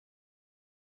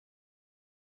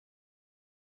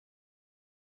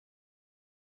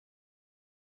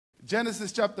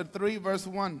Genesis chapter 3 verse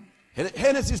 1.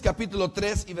 Génesis capítulo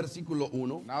 3 y versículo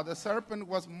 1. Now the serpent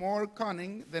was more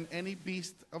cunning than any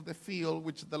beast of the field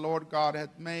which the Lord God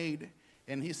had made.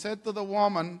 And he said to the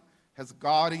woman, has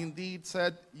God indeed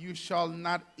said, you shall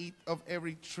not eat of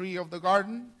every tree of the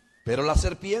garden? Pero la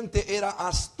serpiente era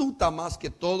astuta más que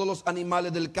todos los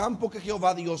animales del campo que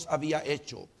Jehová Dios había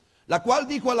hecho, la cual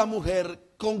dijo a la mujer,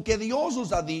 ¿con que Dios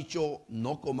os ha dicho,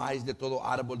 no comáis de todo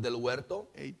árbol del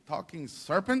huerto? A talking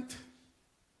serpent.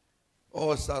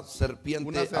 Oh, esa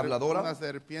serpiente habladora. Una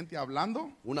serpiente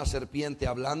hablando. Una serpiente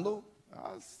hablando.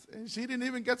 And she didn't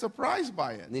even get surprised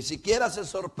by it. Ni siquiera se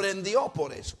sorprendió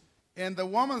por eso. And the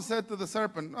woman said to the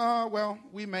serpent, oh, well,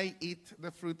 we may eat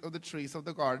the fruit of the trees of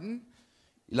the garden.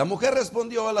 Y la mujer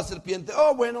respondió a la serpiente,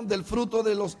 oh, bueno, del fruto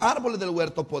de los árboles del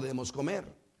huerto podemos comer.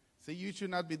 See, you should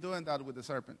not be doing that with the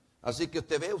serpent. Así que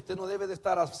usted ve, usted no debe de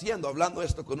estar hablando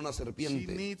esto con una She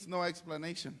serpiente. needs no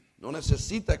explanation. No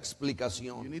necesita You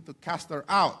explicación. need to cast her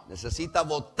out. Necesita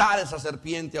botar esa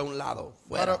serpiente a un lado,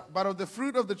 fuera. But of the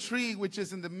fruit of the tree which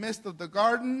is in the midst of the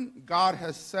garden, God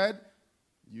has said,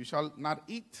 you shall not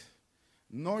eat,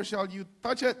 nor shall you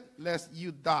touch it, lest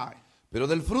you die. Pero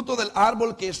del fruto del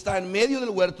árbol que está en medio del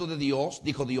huerto de Dios,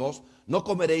 dijo Dios, no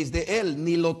comeréis de él,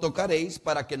 ni lo tocaréis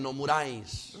para que no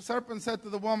muráis. The serpent said to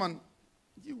the woman,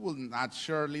 you will not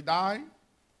surely die.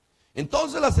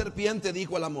 Entonces la serpiente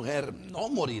dijo a la mujer, no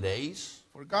moriréis.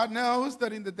 For God knows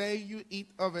that in the day you eat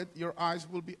of it, your eyes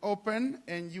will be open,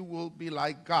 and you will be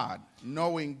like God,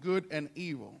 knowing good and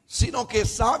evil. Sino que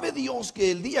sabe Dios que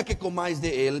el día que comáis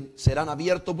de él, serán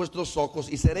abiertos vuestros ojos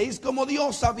y seréis como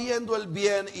Dios sabiendo el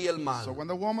bien y el mal. So when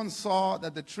the woman saw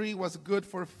that the tree was good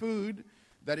for food,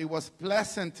 that it was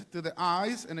pleasant to the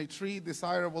eyes, and a tree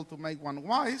desirable to make one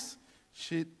wise,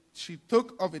 she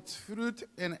took of its fruit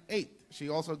and ate. She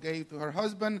also gave to her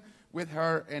husband with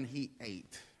her, and he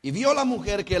ate. Y vio la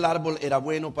mujer que el árbol era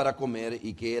bueno para comer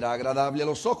y que era agradable a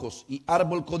los ojos y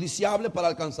árbol codiciable para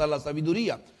alcanzar la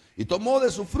sabiduría. Y tomó de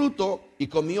su fruto y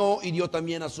comió y dio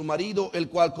también a su marido, el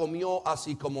cual comió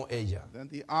así como ella. Then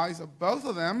the eyes of both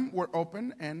of them were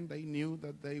open, and they knew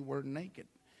that they were naked.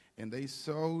 And they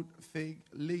sewed fig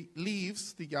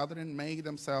leaves together and made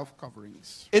themselves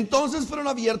coverings. Entonces fueron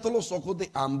abiertos los ojos de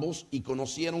ambos y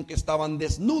conocieron que estaban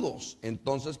desnudos.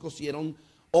 Entonces cosieron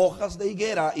hojas de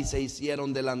higuera y se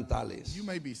hicieron delantales. You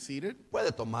may be seated.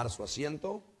 Puede tomar su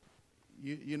asiento.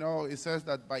 You know, it says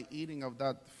that by eating of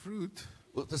that fruit,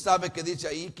 Usted sabe que dice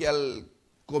ahí que al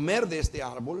comer de este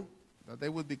árbol, that they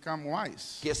would become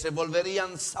wise. que se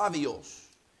volverían sabios.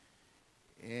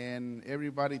 And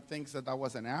everybody thinks that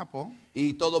was an apple,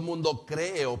 Y todo mundo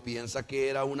cree o piensa que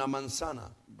era una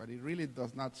manzana. but it really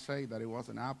does not say that it was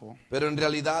an apple. Pero en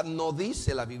realidad no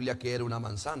dice la Biblia que era una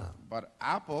manzana. But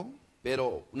Apple,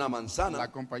 Pero una manzana,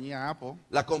 la compañía Apple,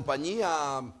 la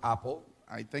compañía Apple,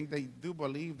 I think they do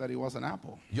believe that it was an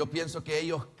apple. yo pienso que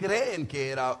ellos creen que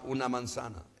era una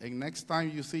manzana. And next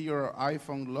time you see your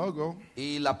iPhone logo,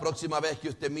 Y la próxima vez que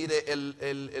usted mire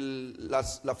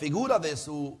la figura de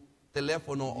su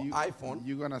teléfono iPhone,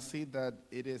 you're going to see that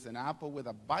it is an apple with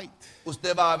a bite.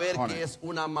 usted va a ver On que it. es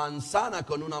una manzana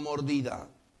con una mordida.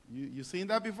 You seen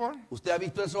that before? ¿Usted ha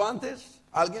visto eso antes?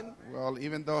 ¿Alguien? Well,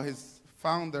 even though his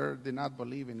founder did not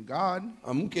believe in God,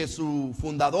 Aunque su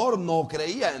fundador no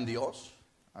creía en Dios,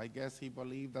 I guess he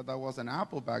believed that was an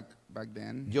apple back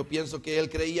then. yo pienso que él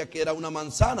creía que era una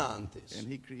manzana antes. And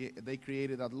they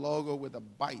created that logo with a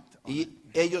bite on Y it.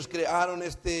 ellos crearon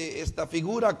esta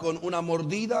figura con una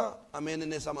mordida, amén,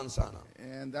 en esa manzana.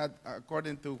 And that,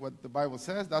 according to what the Bible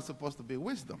says, that's supposed to be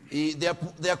wisdom. Y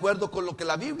de acuerdo con lo que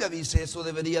la Biblia dice, eso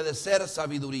debería de ser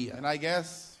sabiduría. And I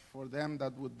guess for them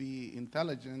that would be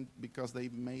intelligent because they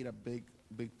made a big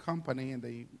company and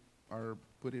they are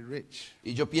pretty rich.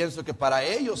 Y yo pienso que para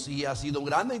ellos sí ha sido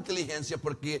grande inteligencia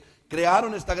porque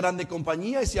crearon esta grande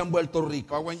compañía y se han vuelto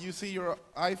ricos. But when you see your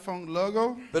iPhone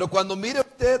logo, Pero cuando mire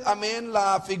usted, amén,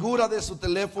 la figura de su I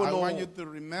teléfono, want you to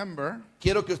remember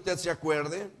quiero que usted se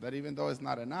acuerde that even though it's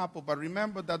not an apple, but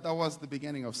remember that was the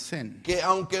beginning of sin. que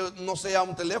aunque no sea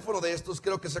un teléfono de estos,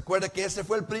 creo que se acuerde que ese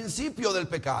fue el principio del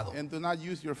pecado. And do not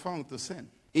use your phone to sin.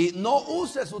 Y no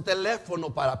use su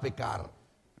teléfono para pecar.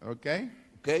 Okay?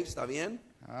 ¿Ok? ¿Está bien?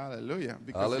 Hallelujah.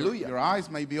 Because Hallelujah. your eyes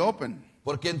may be open,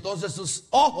 Porque entonces sus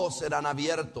ojos serán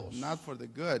abiertos, not for the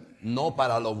good. no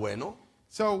para lo bueno.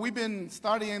 So we've been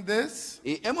studying this.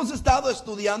 Y hemos estado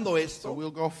estudiando So esto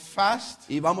we'll go fast.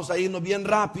 y vamos a irnos bien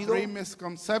rápido. 3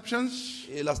 misconceptions.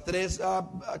 Las tres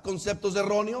conceptos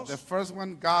erróneos. The first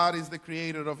one, God is the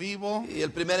creator of evil. Y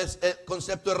el primer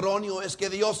concepto erróneo es que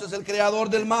Dios es el creador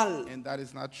del mal. And that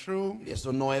is not true. Y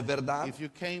eso no es verdad. If you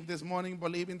came this morning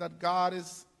believing that God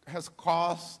has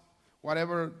caused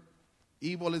whatever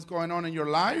evil is going on in your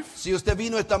life, si usted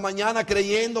vino esta mañana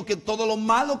creyendo que todo lo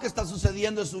malo que está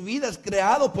sucediendo en su vida es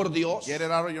creado por Dios, get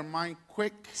it out of your mind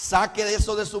quick. saque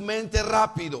eso de su mente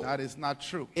rápido. That is not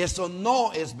true. Eso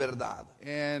no es verdad.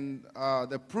 And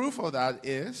the proof of that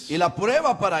is Y la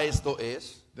prueba para esto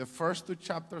es, the first 2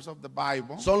 chapters of the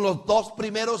Bible. son los 2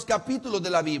 primeros capítulos de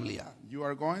la Biblia. You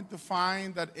are going to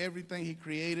find that everything he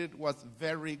created was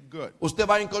very good. Usted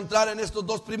va a encontrar en estos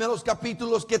 2 primeros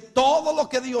capítulos que todo lo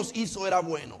que Dios hizo era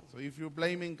bueno. So if you're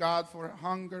blaming God for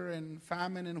hunger and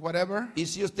famine and whatever, Y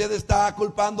si usted está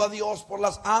culpando a Dios por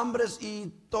las hambres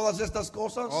y todas estas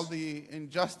cosas, all the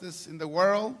injustice in the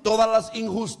world, todas las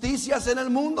injusticias en el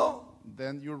mundo,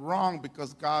 then you're wrong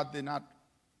because God did not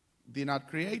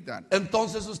create that.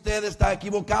 entonces usted está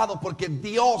equivocado porque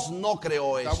Dios no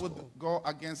creó That would eso. go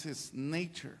against his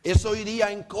nature. Eso iría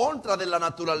en contra de la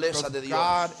naturaleza Because de Dios.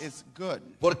 God is good.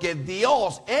 Porque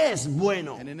Dios es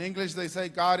bueno. And in English they say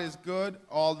God is good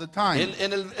all the time.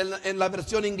 En la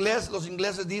versión inglés, los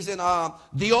ingleses dicen,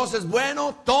 Dios es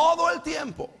bueno todo el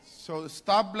tiempo. So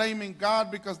stop blaming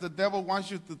God because the devil wants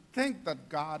you to think that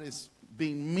God is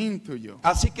being mean to you.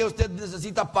 Así que usted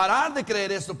necesita parar de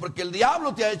creer esto porque el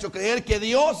diablo te ha hecho creer que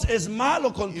Dios es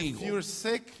malo contigo. If you're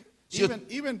sick, Si-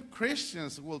 even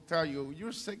Christians will tell you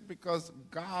you're sick because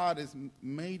God has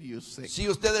made you sick. Si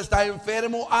usted está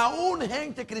enfermo, aún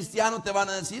gente cristiana te van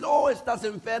a decir, oh, estás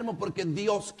enfermo porque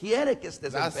Dios quiere que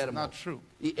estés That's enfermo. not true.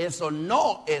 Y eso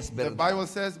no es The verdad. Bible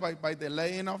says by the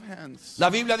laying of hands, La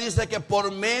Biblia dice que por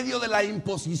medio de la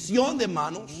imposición de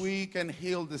manos we can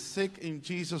heal the sick in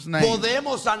Jesus' name.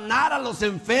 podemos sanar a los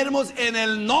enfermos en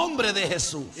el nombre de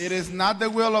Jesús. It is not the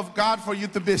will of God for you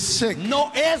to be sick.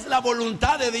 No es la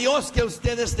voluntad de Dios que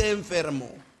usted esté enfermo.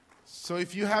 So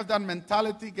if you have that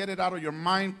mentality, get it out of your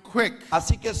mind quick.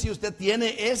 Así que si usted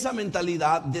tiene esa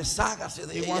mentalidad, deshágase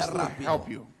de He ella wants to rápido. help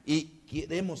you. Y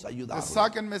queremos The ayudarlo.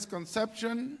 second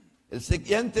misconception El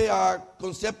siguiente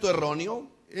concepto erróneo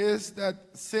is that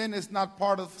sin is not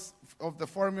part of the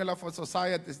formula for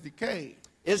society's decay.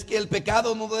 es que el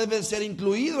pecado no debe ser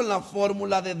incluido en la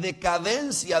fórmula de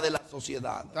decadencia de la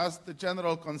sociedad. That's the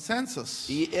general consensus.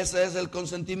 Y ese es el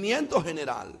consentimiento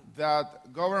general.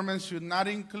 That government should not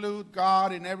include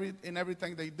God in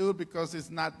everything they do because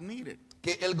it's not needed.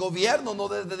 Que el gobierno no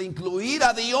debe de incluir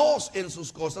a Dios en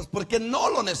sus cosas porque no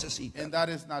lo necesita. And that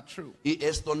is not true. Y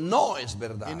esto no es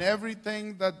verdad. In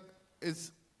everything that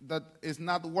is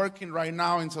not working right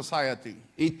now in society,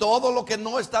 Y todo lo que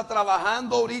no está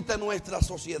trabajando ahorita en nuestra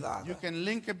sociedad, you can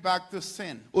link it back to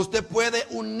sin. usted puede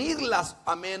unirlas,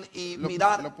 amén, y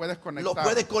mirar, lo puedes conectar. lo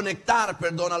puede conectar,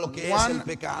 perdón, a lo que es el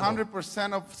pecado.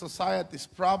 100% of society's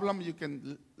problem, you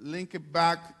can link it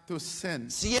back to sin.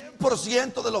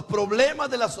 100% de los problemas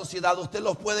de la sociedad usted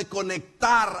los puede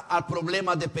conectar al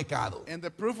problema de pecado. And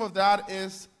the proof of that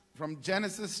is from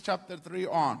Genesis chapter 3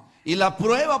 on. Y la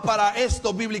prueba para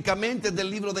esto bíblicamente es del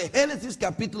libro de Génesis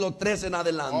capítulo 3 en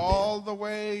adelante. All the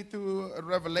way to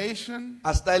Revelation,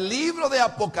 Hasta el libro de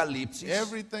Apocalipsis.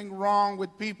 everything wrong with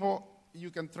people, you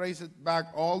can trace it back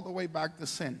all the way back to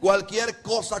sin. Cualquier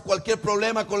cosa, cualquier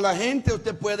problema con la gente,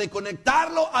 usted puede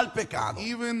conectarlo al pecado.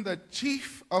 Even the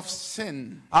chief of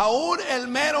sin, Aún el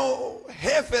mero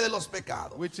jefe de los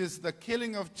pecados, which is the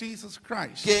killing of Jesus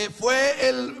Christ, que fue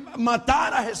el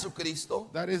matar a Jesucristo,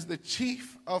 that is the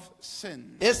chief of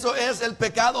sin. eso es el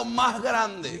pecado más You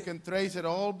grande. can trace it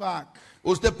all back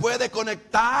Usted puede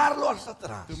conectarlo hacia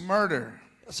atrás. to murder,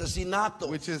 Asesinato,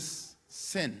 which is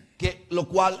sin. que lo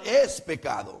cual es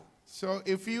pecado. So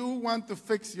if you want to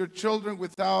fix your children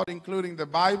without including the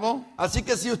Bible, Así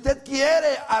que si usted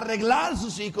quiere arreglar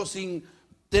sus hijos sin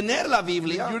tener la if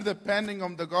Biblia, you're depending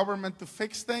on the government to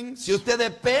fix things, si usted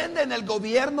depende en el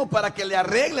gobierno para que le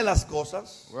arregle las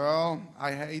cosas, well,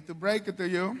 I hate to break it to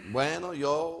you, bueno,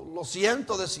 yo lo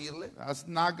siento decirle that's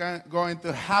not going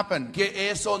to happen. que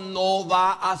eso no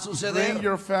va a Bring suceder.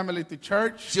 your family to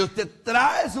church, Si usted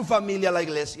trae su familia a la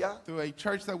iglesia, to a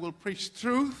church that will preach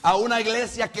truth, a una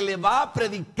iglesia que le va a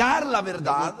predicar la that will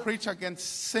verdad, preach against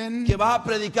sin, que va a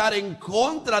predicar en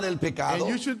contra del pecado,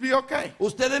 and you should be okay.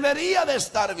 usted debería de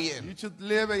estar You bien. should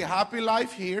live a happy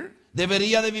life here,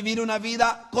 Debería de vivir una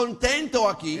vida contento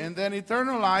aquí and then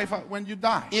eternal life when you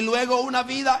die. y luego una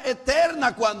vida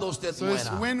eterna cuando usted So it's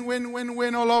muera. win, win, win,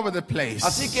 win all over the place.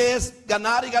 Así que es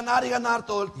ganar y ganar y ganar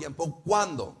todo el tiempo.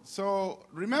 ¿Cuándo? So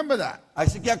remember that.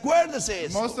 Así que acuérdese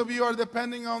eso. Most of you are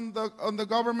depending on the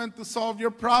government to solve your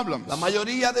problems. La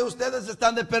mayoría de ustedes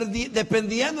están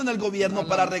dependiendo en el gobierno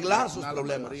para arreglar sus Not la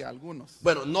problemas. mayoría, algunos.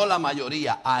 Bueno, no la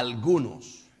mayoría,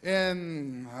 algunos.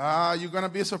 And you're going to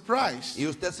be surprised. Y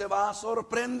usted se va a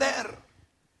sorprender.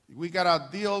 We gotta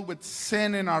deal with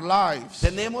sin in our lives.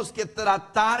 Tenemos que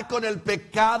tratar con el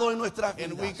pecado en nuestras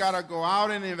And we vidas. gotta go out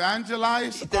and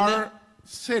evangelize our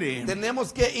city.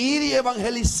 Tenemos que ir y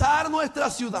evangelizar nuestra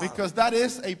ciudad. Because that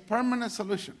is a permanent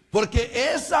solution. Porque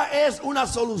esa es una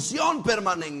solución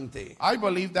permanente. I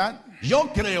believe that. Yo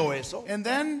creo eso. And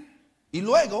then, Y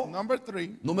luego, number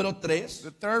 3, número 3,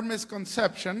 the third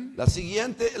misconception. la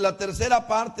tercera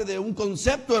parte de un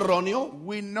concepto erróneo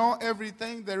We know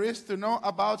everything there is to know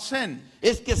about sin.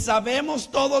 es que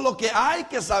sabemos todo lo que hay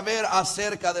que saber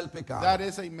acerca del pecado. That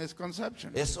is a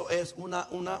misconception. Eso es un That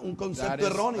concepto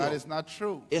erróneo. is not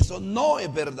true. Eso no es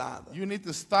verdad. You need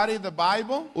to study the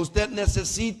Bible Usted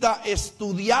necesita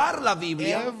estudiar la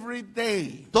Biblia every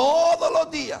day todos los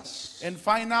días and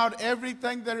find out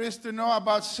everything there is to know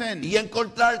about sin. y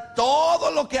encontrar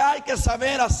todo lo que hay que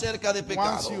saber acerca de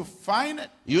Once you pecado. find it,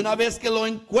 Y una vez que lo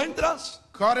encuentras,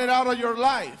 cut it out of your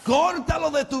life.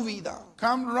 córtalo de tu vida.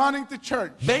 Come running to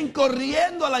church. Ven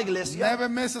corriendo a la iglesia Never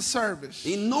miss a service.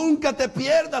 y nunca te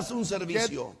pierdas un Get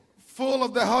servicio. full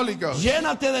of the Holy Ghost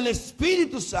Llénate del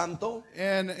Espíritu Santo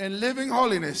and live in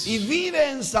holiness. y vive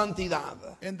en santidad.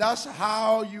 And that's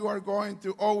how you are going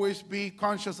to always be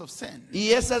conscious of sin.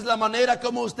 Y esa es la manera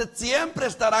como usted siempre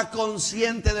estará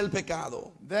consciente del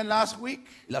pecado. Then last week,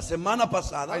 La semana I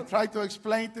pasada tried to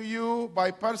explain to you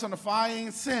by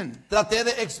personifying sin. traté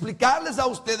de explicarles a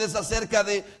ustedes acerca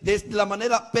de la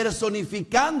manera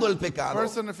personificando el pecado,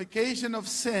 Personification of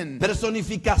sin.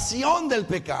 personificación del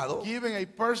pecado, Giving a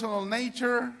personal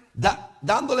nature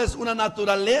dándoles una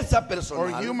naturaleza or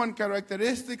personal human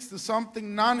characteristics to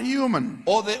something non-human.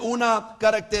 o de una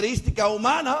característica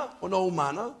humana o no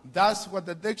humana. That's what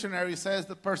the dictionary says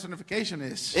the personification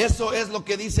is. Eso es lo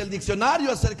que dice el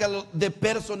diccionario acerca de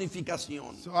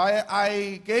personificación. So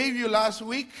I gave you last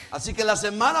week Así que la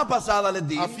semana pasada les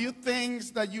di a few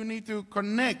things that you need to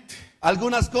connect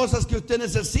algunas cosas que usted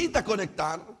necesita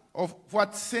conectar of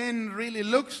what sin really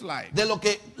looks like. de lo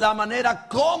que la manera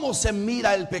como se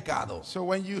mira el pecado. So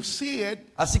when you see it,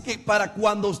 Así que para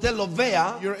cuando usted lo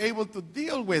vea, you're able to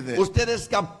deal with it. usted es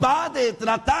capaz de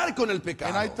tratar con el And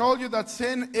I pecado. told you that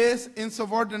sin is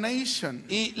insubordination.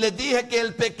 Y les dije que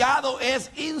el pecado es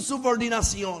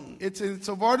insubordinación. It's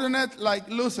insubordinate like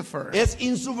Lucifer. Es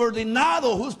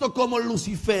insubordinado justo como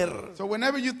Lucifer. So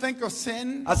whenever you think of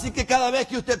sin, Así que cada vez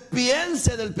que usted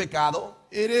piense del pecado,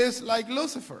 it is like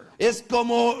Lucifer. es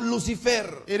como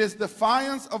Lucifer. It is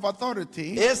defiance of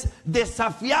authority Es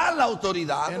desafiar la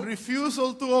autoridad and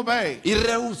refusal to obey. y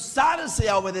rehusarse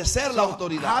a obedecer la How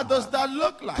autoridad. does that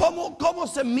look like? ¿Cómo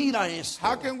se mira esto?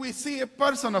 How can we see it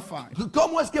personified?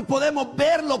 ¿Cómo es que podemos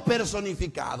verlo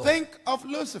personificado? Think of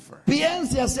Lucifer.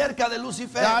 Piense acerca de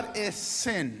Lucifer. That is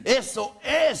sin. Eso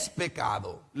es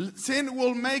pecado. Sin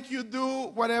will make you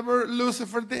do whatever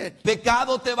Lucifer did.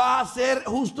 Pecado te va a hacer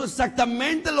justo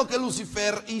exactamente lo que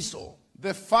Lucifer hizo.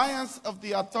 Defiance of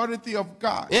the authority of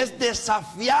God. Es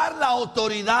desafiar la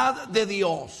autoridad de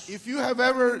Dios. If you have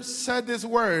ever said these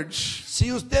words,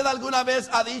 Si usted alguna vez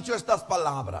ha dicho estas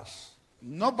palabras,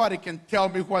 nobody can tell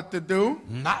me what to do.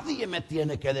 nadie me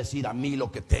tiene que decir a mí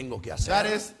lo que tengo que hacer. That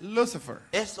is Lucifer.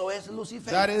 Eso es Lucifer.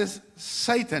 That is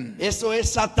Satan. Eso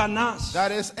es Satanás.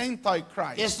 That is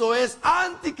Antichrist. Eso es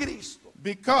anticristo.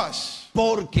 Because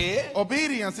Porque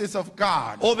obedience is of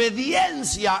God.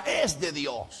 obediencia es de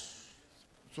Dios.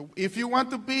 So if you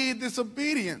want to be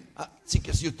disobedient Así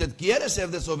que si usted quiere ser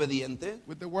desobediente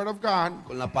with the word of God,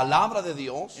 con la palabra de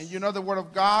Dios, and you know the word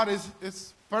of God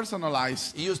is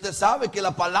personalized. y usted sabe que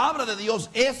la palabra de Dios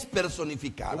es The word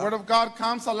personificada, of God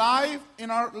comes alive in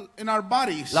our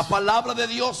bodies. la palabra de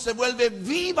Dios se vuelve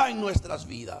viva en nuestras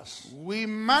vidas. We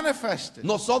manifest it.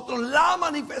 Nosotros la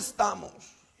manifestamos.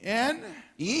 And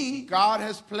Y God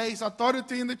has placed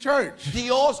authority in the church.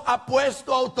 Dios ha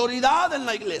puesto autoridad en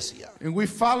la iglesia. And we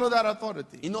follow that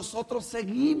authority. Y nosotros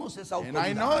seguimos esa And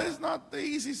I know autoridad. it's not the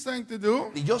easiest thing to do,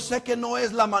 Y yo sé que no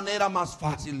es la manera más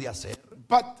fácil de hacer.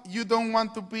 but you don't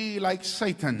want to be like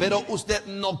Satan. Pero usted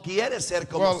no quiere ser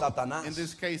como Well, Satanás. in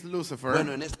this case, Lucifer,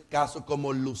 Bueno, en este caso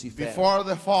como Lucifer. before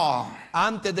the fall,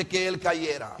 Antes de que él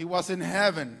cayera, he was in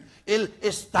heaven. él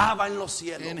estaba en los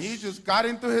cielos. And he just got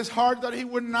into his heart that he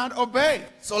would not obey.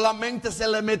 Solamente se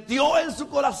le metió en su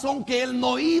corazón que él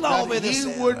no iba a That he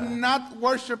obedecer. would not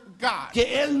worship God.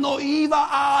 Que él no iba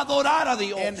a adorar a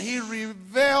Dios. And he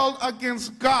rebelled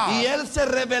against God. Y él se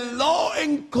rebeló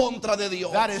en contra de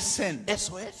Dios. That is sin.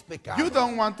 Eso es pecado. You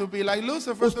don't want to be like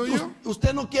Lucifer, do you?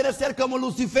 Usted no quiere ser como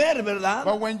Lucifer, ¿verdad?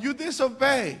 But when you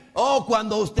disobey, Oh,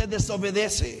 cuando usted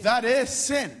desobedece. that is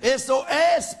sin. Eso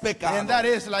es pecado. And that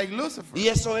is like Lucifer. Y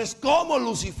eso es como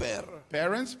Lucifer.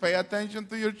 Parents, pay attention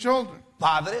to your children.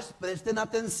 Padres, presten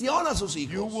atención a sus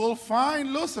hijos. You will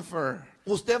find Lucifer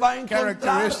Usted va a encontrar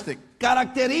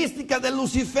características de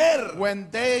Lucifer. when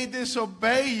they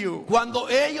disobey you, Cuando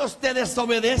ellos te when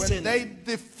desobedecen. they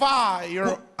defy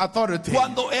your authority.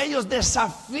 Cuando ellos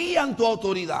desafían tu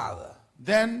autoridad.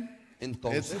 Then it's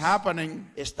Entonces, happening.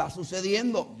 está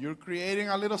sucediendo. You're creating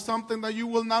a little something that you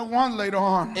will not want later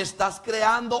on. Estás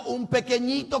creando un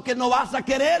pequeñito que no vas a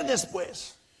querer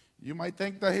después. You might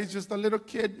think that he's just a little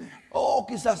kid. O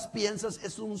quizás piensas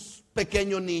es un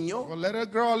pequeño niño. Well, let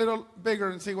it grow a little bigger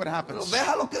and see what Pero happens.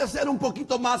 déjalo crecer un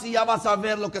poquito más y ya vas a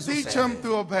ver lo que Teach sucede. him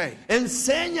to obey.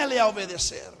 Enséñale a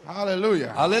obedecer.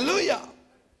 Hallelujah. Aleluya.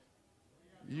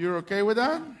 You're okay with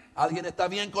that? ¿Alguien está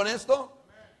bien con esto?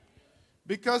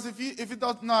 Because if he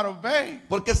does not obey,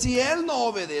 Porque si él no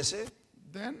obedece,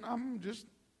 then I'm just,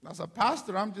 as a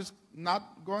pastor, I'm just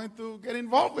not going to get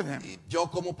involved with him. yo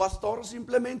como pastor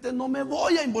simplemente no me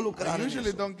voy a involucrar I en usually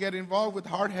eso. don't get involved with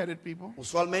hard-headed people.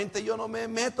 Usualmente yo no me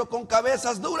meto con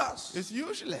cabezas duras. It's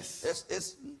useless.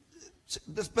 Es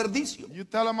desperdicio. You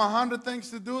tell them 100 things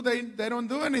to do, they don't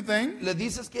do anything. Le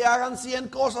dices que hagan 100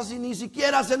 cosas y ni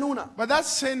siquiera hacen una. But that's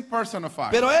sin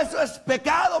personified. Pero eso es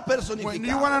pecado When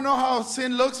you want to personificado. know how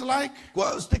sin looks like,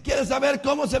 Cuando usted quiere saber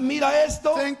cómo se mira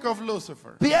esto, think of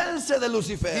Lucifer. piense de He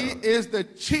Lucifer. is the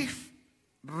chief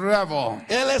rebel.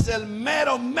 Él es el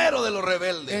mero de los And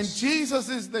rebeldes. Jesus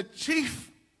is the chief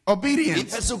Y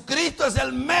obedience. Jesucristo es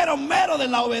el mero de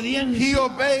la He obediencia.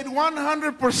 obeyed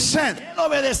 100%, Él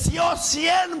obedeció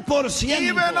 100%.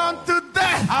 even unto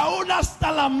death. Aún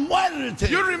hasta la muerte.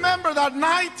 You remember that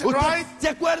night, right? ¿Usted se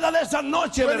acuerda de esa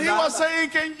noche, When he verdad? was saying,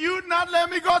 can you not let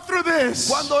me go through this?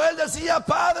 Cuando él decía,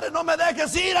 Padre, no me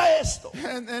dejes ir a esto.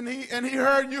 And he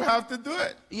heard you have to do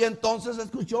it. Y entonces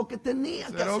escuchó que tenía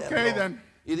que Said, hacerlo. okay, then.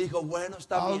 Y dijo, bueno,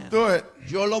 está I'll bien. do it.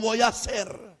 Yo lo voy a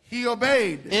hacer. He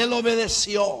obeyed. Él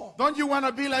obedeció. Don't you want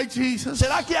to be like Jesus?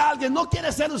 ¿Será que alguien no quiere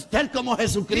ser usted como He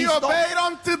Jesucristo? obeyed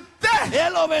unto death.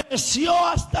 Él obedeció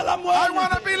hasta la I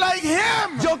want to muerte. be like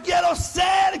him. Yo quiero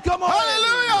ser como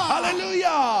Hallelujah. él.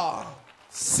 Aleluya.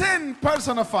 Sin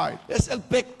personified. Es el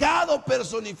pecado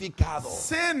personificado.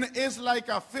 Sin is like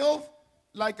a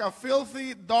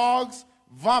filthy dog's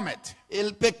vomit.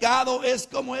 El pecado es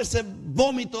como ese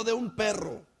vómito de un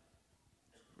perro.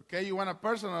 Okay, you want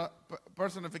a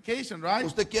personification, right?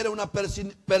 Usted quiere una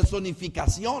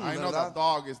personificación, I know ¿verdad? that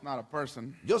dog is not a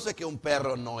person, Yo sé que un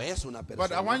perro no es una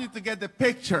but I want persona. you to get the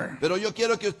picture. Pero yo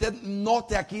quiero que usted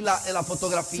note aquí la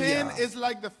fotografía. Sin is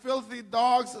like the filthy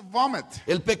dog's vomit.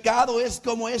 El pecado es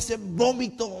como ese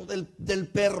vómito del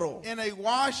perro. In a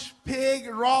washed pig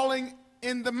rolling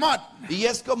in the mud. Y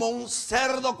es como un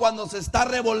cerdo cuando se está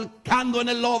revolcando en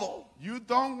el lodo. You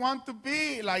don't want to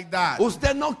be like that.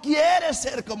 Usted no quiere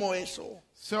ser como eso.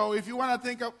 So if you want to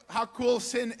think of how cool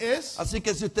sin is, Así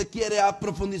que si usted quiere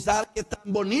profundizar qué tan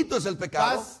bonito es el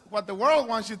pecado, that's what the world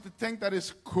wants you to think that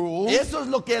is cool. eso es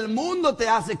lo que el mundo te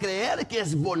hace creer que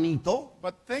es bonito.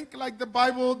 But think like the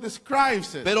Bible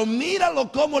describes it. Pero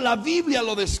míralo como la Biblia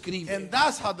lo describe. And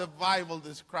that's how the Bible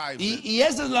describes it. Y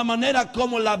esa es la manera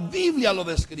como la Biblia lo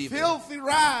describe. Filthy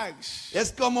rags.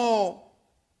 Es como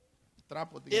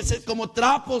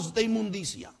trapos de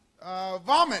inmundicia,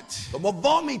 Vomit. como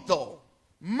vómito,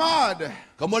 Mud.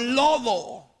 como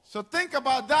lodo. So think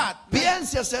about that.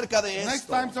 Piense acerca de Next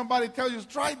esto. time somebody tells you,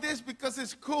 try this because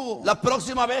it's cool. La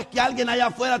próxima vez que alguien allá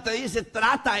afuera te dice,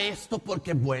 trata esto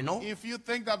porque es bueno. If you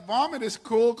think that vomit is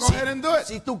cool, go ahead and do it.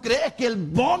 Si tú crees que el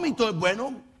vómito es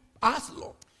bueno,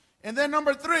 hazlo. And then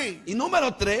number 3, Y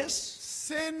número 3,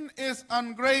 sin is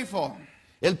ungrateful.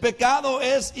 el pecado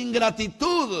es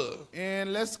ingratitud.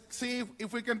 And let's see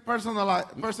if we can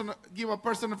give a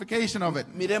personification of it.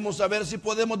 Miremos a ver si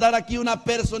podemos dar aquí una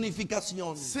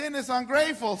personificación. Sin is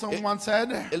ungrateful, someone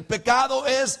said. El pecado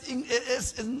es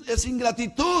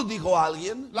ingratitud, dijo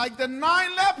alguien. Like the 9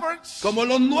 lepers. Como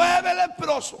los 9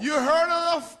 leprosos. You heard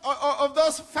of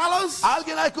those fellows?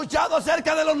 ¿Alguien ha escuchado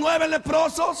acerca de los 9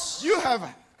 leprosos?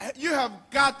 You have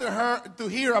got to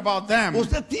hear about them.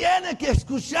 Usted tiene que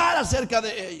escuchar acerca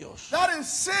de ellos. That is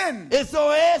sin.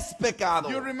 Eso es pecado.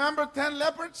 You remember 10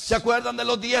 leopards? ¿Se acuerdan de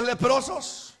los 10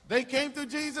 leprosos? They came to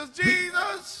Jesus.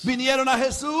 Jesus, Vinieron a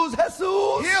Jesús.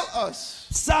 Jesús, heal us.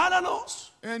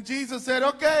 sánanos. And Jesus said,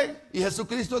 okay, Y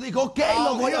Jesucristo dijo, ok, lo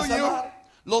I'll voy a heal you. sanar.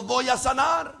 los voy a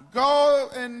sanar. Go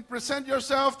and present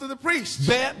yourself to the priest.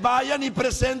 Vayan y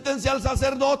preséntense al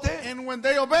sacerdote. And when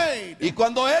they obeyed, Y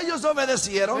cuando ellos they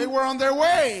obedecieron, were on their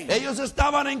way. ellos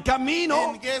estaban en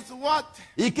camino. And guess what?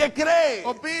 ¿Y qué cree?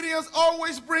 Obedience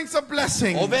always brings a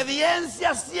blessing.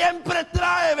 Obediencia siempre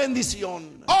trae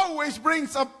bendición. Always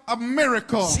brings a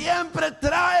miracle. Siempre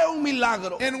trae un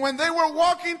milagro. And when they were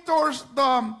walking towards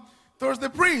the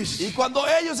priest, Y cuando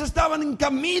ellos estaban en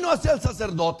camino hacia el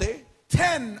sacerdote,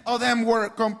 10 of them were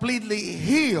completely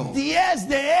healed. 10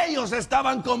 de ellos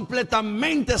estaban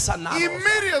completamente sanados.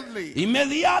 Immediately.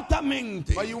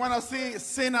 Inmediatamente. But you want to see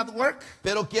sin at work?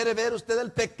 Pero ¿quiere ver usted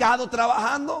el pecado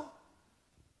trabajando?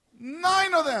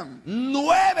 9 of them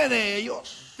 9 de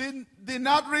ellos did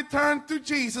not return to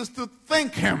Jesus to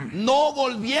thank him. no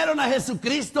volvieron a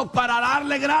Jesucristo para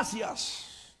darle gracias.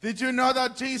 Did you know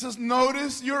that Jesus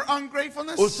noticed your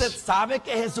ungratefulness? Usted sabe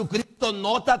que Jesucristo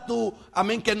nota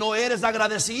que no eres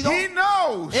agradecido. He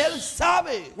knows. Él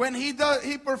sabe. When he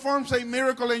performs a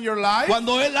miracle in your life.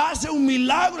 Cuando Él hace un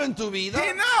milagro en tu vida,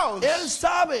 He knows. Él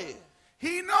sabe.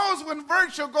 He knows when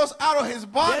virtue goes out of his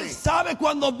body. Él sabe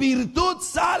cuando virtud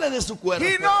sale de su cuerpo.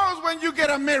 He knows when you get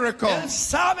a miracle. Él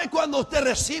sabe cuando usted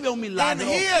recibe un And milagro.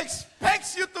 he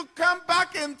expects you to come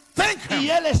back and thank Y him.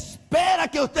 Él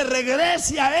espera que usted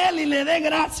regrese a Él y le dé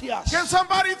gracias. Can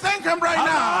somebody thank him right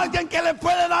Habrá now? alguien que le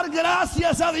puede dar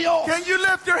gracias a Dios. Can you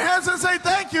lift your hands and say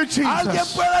thank you, Alguien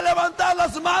Jesus? puede levantar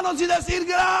las manos y decir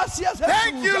gracias,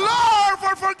 Thank Jesús. you, Lord,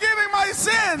 for forgiving my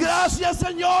sins. Gracias,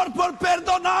 Señor, por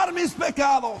perdonar mis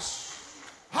pecados.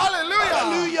 Hallelujah.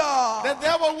 Aleluya. The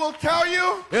devil will tell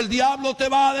you El diablo te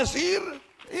va a decir,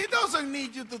 he doesn't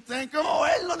need you to thank him. no,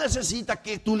 él no necesita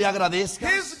que tú le agradezcas.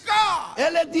 He's God.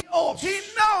 Él es Dios. He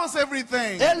knows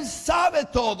everything. Él sabe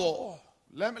todo.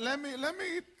 Let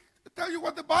me tell you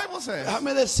what the Bible says.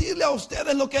 Déjame decirle a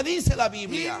ustedes lo que dice la He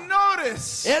Biblia.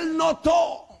 noticed Él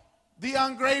notó, the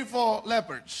ungrateful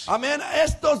lepers. amén,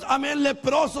 estos, amén,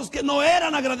 leprosos que no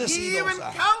eran He agradecidos. even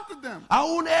counted them.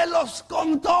 Aún Él los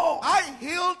contó. I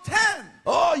healed 10.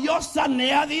 Oh, yo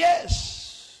sané a 10.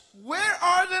 Where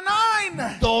are the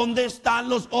 9? ¿Dónde están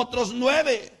los otros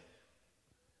 9?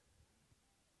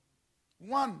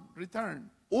 1 returned.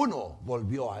 Uno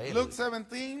volvió a Él. Luke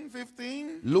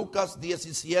 17:15. Lucas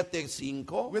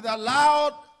 17:5. With a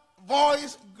loud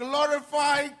voice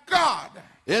glorify God.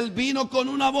 Él vino con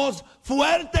una voz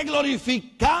fuerte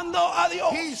glorificando a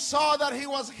Dios. He saw that he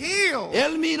was healed.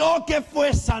 Él miró que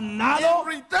fue sanado And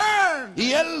returned.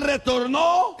 y él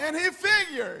retornó And he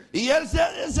figured, y él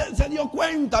se dio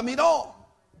cuenta, miró,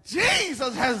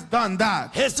 Jesus has done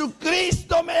that.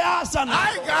 Jesucristo me ha I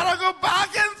sanado. gotta go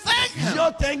back and thank him.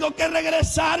 Yo tengo que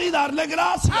regresar y darle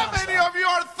gracias. How many of you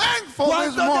are thankful this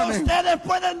 ¿Cuántos de morning? ustedes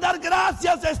pueden dar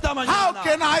gracias esta How mañana?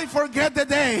 can I forget the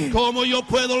day? ¿Cómo yo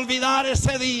puedo olvidar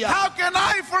ese día? How can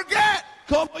I forget?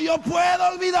 ¿Cómo yo puedo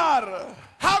olvidar?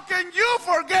 How can you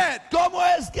forget? ¿Cómo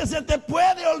es que se te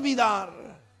puede olvidar?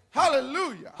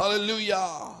 Hallelujah.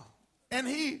 Aleluya. And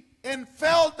he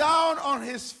fell down on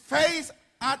his face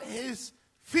at his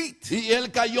feet. Y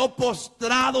él cayó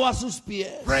postrado a sus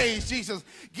pies, Praise Jesus.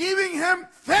 Giving him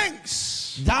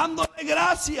thanks. dándole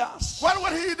gracias. What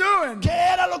was he doing? ¿Qué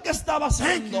era lo que estaba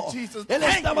haciendo? Thank you, Jesus. Él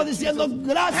Thank estaba you, diciendo, Jesus.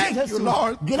 gracias, Thank you, Jesús.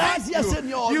 Lord. Gracias, Thank you.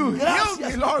 Señor. You healed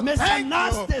Gracias. me, Lord. Me Thank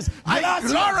sanaste. you. I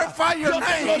Gracias. glorify your Yo te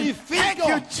name. glorifico. Thank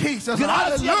you, Jesus.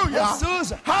 Gracias, Hallelujah.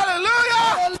 Jesús.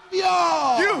 Hallelujah.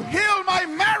 Aleluya. You healed my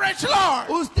marriage,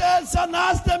 Lord. Usted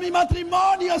sanaste mi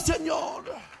matrimonio, Señor.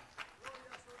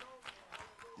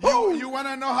 You want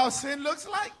to know how sin looks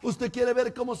like? ¿Usted quiere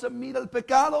ver cómo se mira el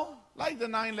pecado? Like the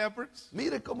 9 lepers.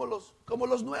 Mire como los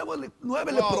 9 Well,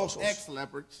 leprosos.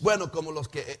 ex-lepers. Bueno, como los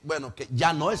que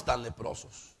ya no están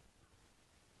leprosos.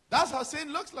 That's how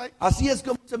sin looks like. Así es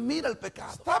como se mira el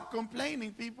pecado. Stop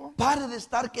complaining, people. Pare de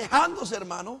estar quejándose,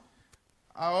 hermano.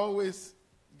 I always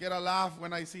get a laugh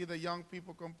when I see the young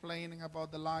people complaining about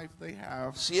the life they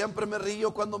have. Siempre me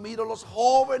río cuando miro los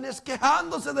jóvenes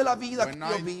quejándose de la vida que When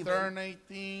ellos I viven. turn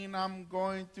 18, I'm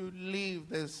going to leave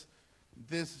this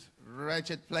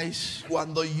wretched place.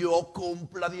 Cuando yo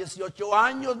cumpla 18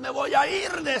 años me voy a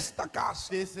ir de esta casa.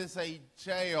 This is a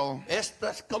jail. Esto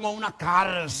es como una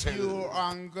cárcel. You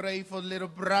ungrateful little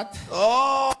brat.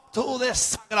 Oh, tú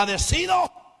desagradecido.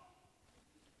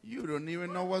 You don't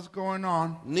even know what's going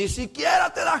on. Ni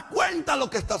siquiera te das cuenta lo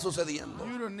que está sucediendo.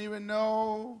 You don't even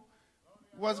know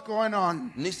what's going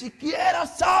on. Ni siquiera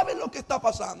sabes lo que está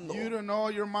pasando. You don't know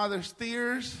your mother's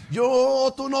tears.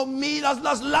 Tú no miras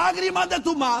las lágrimas de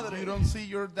tu You madre. don't see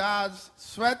your dad's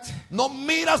sweat. No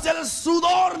miras el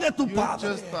sudor de tu You're padre.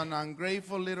 just an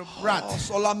ungrateful little brat. Oh,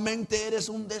 solamente eres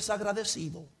un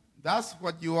desagradecido. That's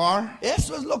what you are.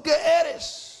 Eso es lo que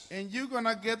eres. And you're going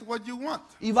to get what you want.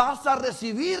 Y vas a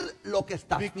recibir lo que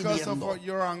estás Because of pidiendo.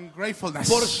 your ungratefulness.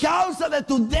 Por causa de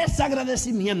tu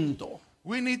desagradecimiento.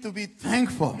 We need to be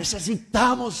thankful.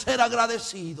 Necesitamos ser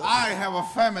agradecidos. I have a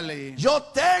family. Yo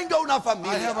tengo una I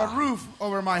have a familia. roof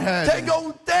over my head. Tengo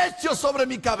un techo sobre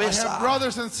mi I cabeza. have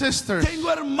brothers and sisters. Tengo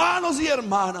hermanos y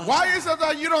hermanas. Why is it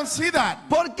that you don't see that?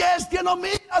 ¿Por qué es que no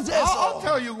miras I'll eso?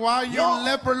 tell you why. You're Yo- a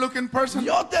leper looking person.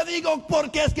 Yo te digo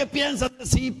por qué es que piensas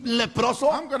así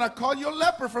leproso. I'm going to call you a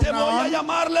leper from Te now voy a on.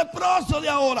 llamar leproso de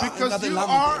ahora en Because you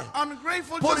are adelante.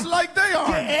 ungrateful Porque just like they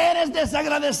are. eres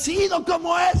desagradecido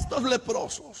como estos leprosos.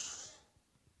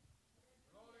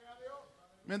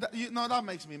 Man, that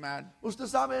makes me mad. Usted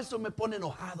sabe, eso me pone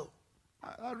enojado.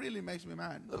 That really makes me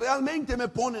mad. Realmente me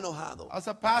pone enojado. As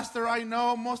a pastor, I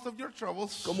know most of your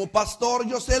troubles. Como pastor,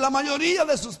 yo sé la mayoría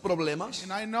de sus problemas.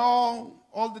 And I know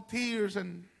all the tears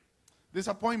and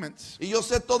disappointments Y yo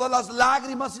sé todas las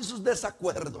lágrimas y sus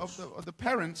desacuerdos of the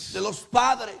parents. de los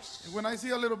padres. And when I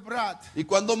see a little brat, Y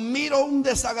cuando miro un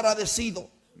desagradecido,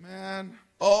 man,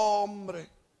 hombre,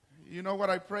 you know what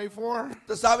I pray for?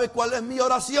 ¿usted sabe cuál es mi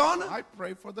oración? I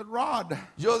pray for the rod.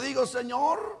 Yo digo,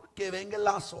 Señor, que venga el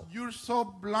lazo. You're so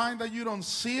blind that you don't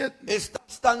see it.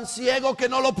 Estás tan ciego que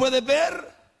no lo puedes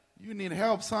ver. You need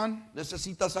help, son.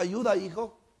 Necesitas ayuda,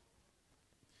 hijo.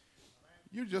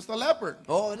 You're just a leper.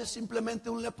 Oh, eres simplemente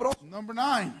un leproso. Number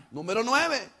 9. Número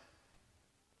 9.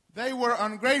 They were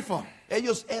ungrateful.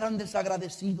 Ellos eran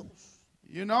desagradecidos.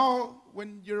 You know,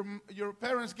 when your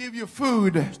parents give you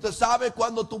food, Usted sabe,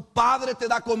 cuando tu padre te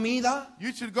da comida,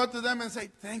 you should go to them and say,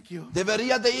 thank you.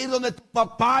 deberías de ir donde tu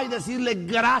papá y decirle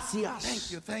gracias.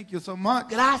 Thank you so much.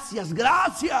 Gracias,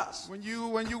 gracias. When you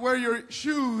wear your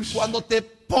shoes, Cuando te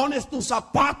pones tus you should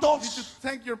zapatos,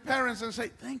 thank your parents and say,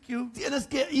 thank you. tienes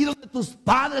que ir donde tus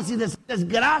padres y decirles I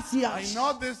gracias.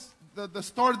 know the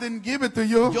store didn't give it to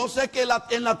you. Yo sé que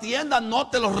en la tienda no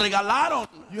te los regalaron.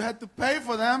 You had to pay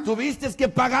for them. Tuviste que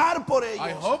pagar por ellos.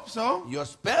 I hope so. Yo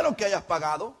espero que hayas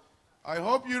pagado. I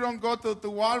hope you don't go to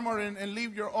Walmart and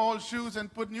leave your old shoes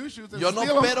and put new shoes and Yo no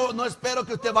steal them. espero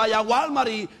que usted vaya a Walmart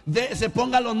y se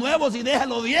ponga los nuevos y deje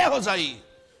los viejos ahí.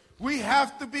 We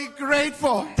have to be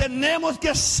grateful. Tenemos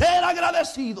que ser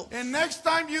agradecidos. And next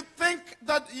time you think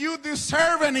that you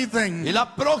deserve anything, Y la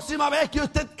próxima vez que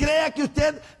usted crea que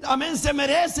usted, amén, se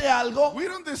merece algo, we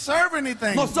don't deserve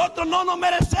anything. nosotros no nos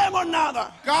merecemos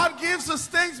nada. God gives us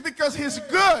things because He's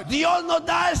good. Dios nos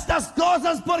da estas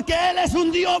cosas porque Él es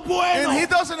un Dios bueno. And He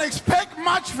doesn't expect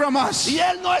much from us. Y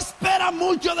Él no espera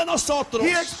mucho de nosotros.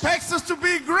 He expects us to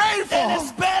be Él grateful.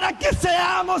 espera que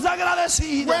seamos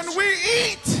agradecidos. When we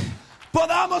eat,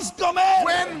 Podamos comer.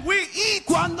 when we eat,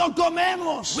 Cuando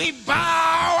comemos, we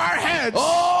bow our heads.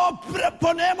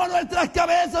 ponemos nuestras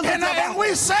cabezas And hacia abajo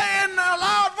we say in a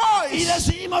loud y voice,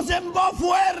 decimos en voz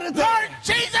fuerte: Lord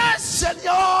Jesus,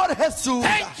 Señor Jesús,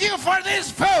 thank you for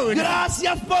this food that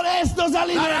gracias por estos I am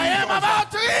alimentos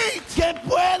about to eat. que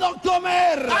puedo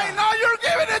comer. I know you're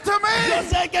giving it to Yo me.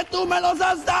 sé que tú me los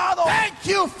has dado. Thank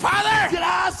you, Father.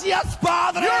 Gracias,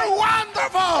 Padre. You're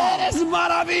wonderful. Eres In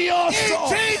maravilloso.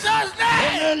 Jesus' En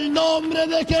name. el nombre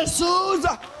de Jesús.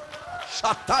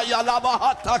 Shataya la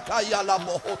bahata kaya la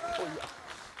mohotoya.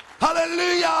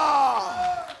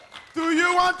 Aleluya. Do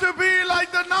you want to be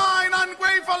like the 9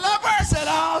 ungrateful lepers?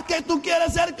 ¿Será que tú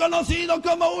quieres ser conocido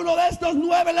como uno de estos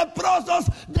 9 leprosos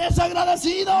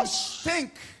desagradecidos?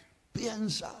 Think.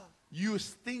 Piensa, You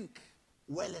stink.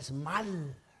 hueles mal.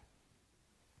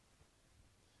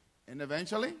 And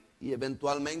eventually, Y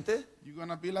eventualmente you're going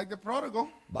to be like the prodigal.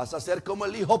 vas a ser como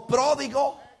el hijo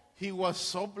pródigo. He was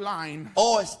so blind.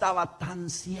 Oh, estaba tan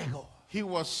ciego. He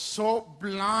was so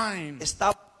blind.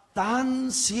 Estaba tan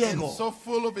And ciego so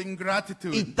full of y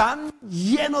ingratitude tan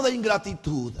lleno de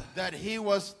ingratitud that he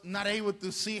was not able to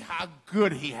see how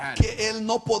good he had it. que él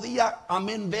no podía,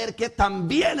 amén, ver que tan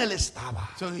bien él estaba.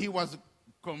 So he was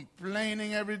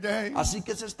complaining every day. Así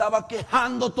que se estaba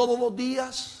quejando todos los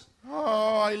días.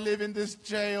 Oh, I live in this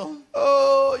jail.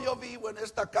 Oh, yo vivo en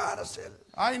esta cárcel.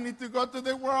 I need to go to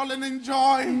the world and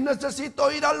enjoy. Necesito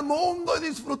ir al mundo y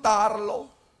disfrutarlo.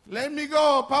 Let me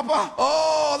go, Papa.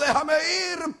 Oh, déjame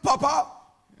ir, papá.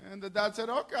 And the dad said,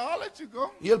 okay, I'll let you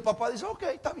go. Y el papá dice: ok,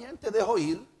 está bien, te dejo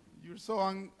ir. You're so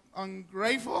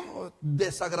ungrateful.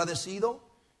 Desagradecido.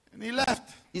 And he left.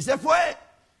 Y se fue.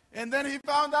 And then he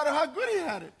found out how good he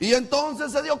had it. Y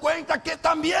entonces se dio cuenta que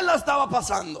también la estaba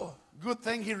pasando. Good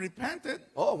thing he repented.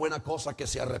 Oh, buena cosa que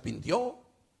se arrepintió.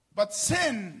 But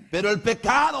sin, Pero el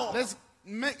pecado, let's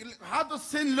how does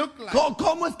sin look like?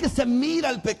 ¿Cómo es que se mira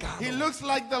el pecado? He looks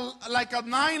like a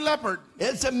 9 leopard.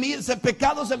 Ese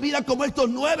pecado se mira como estos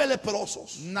 9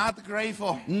 leprosos. Not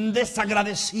grateful.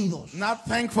 Desagradecidos. Not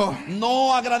thankful.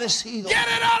 No agradecidos. Get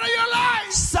it out of your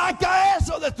life. Saca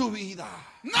eso de tu vida.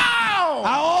 Now.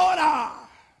 Ahora.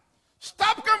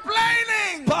 Stop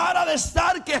complaining. Para de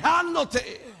estar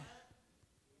quejándote.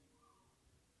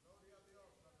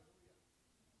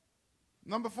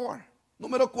 Number 4.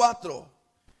 Número 4.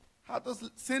 How does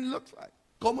sin look like?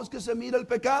 ¿Cómo es que se mira el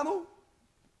pecado?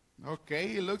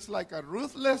 Okay, it looks like a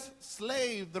ruthless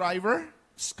slave driver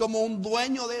Es como un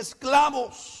dueño de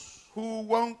esclavos who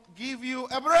won't give you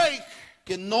a break.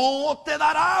 que no te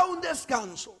dará un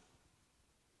descanso.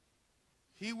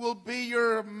 He will be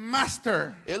your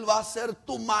master. Él va a ser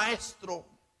tu maestro.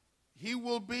 He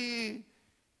will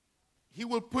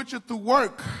put you to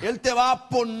work. Él te va a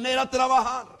poner a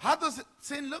trabajar. How does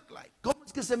sin look like? ¿Cómo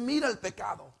es que se mira el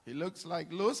pecado? He looks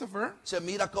like Lucifer, Se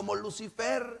mira como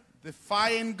Lucifer.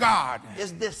 defying God.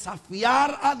 Es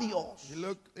desafiar a Dios.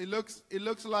 It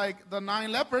looks like the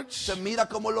 9 leopards. Se mira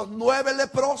como los 9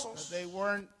 leprosos They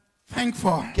weren't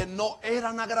thankful. que no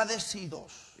eran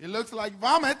agradecidos. It looks like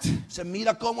vomit. Se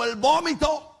mira como el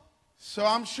vómito. So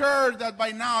I'm sure that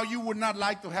by now you would not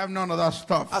like to have none of that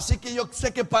stuff. Así que yo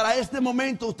sé que para este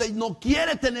momento usted no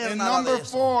quiere tener And nada de number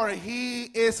eso. 4, he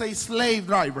is a slave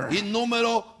driver. Y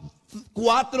número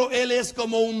 4, él es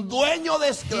como un dueño de He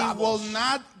esclavos. will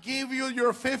not give you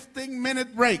your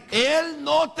 15-minute break. Él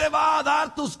no te va a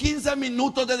dar tus 15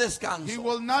 minutos de He descanso.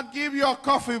 will not give you a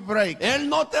coffee break. Él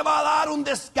no te va a dar un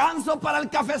descanso para el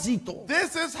cafecito.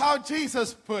 This is how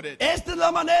Jesus put it. Esta es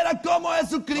la manera como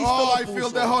Jesucristo Oh, I lo feel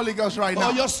puso. the Holy Ghost right Oh,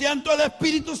 now. yo siento el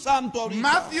Espíritu Santo ahorita.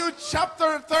 Matthew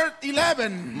chapter 11,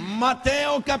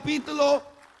 Mateo capítulo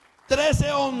 13,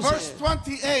 verse 11,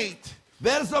 28.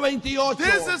 verso 28.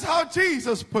 This is how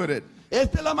Jesus put it.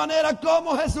 Esta es la manera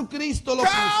como Jesucristo lo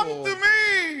Come puso. to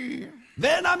me,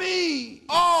 Ven a mí,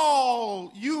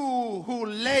 all you who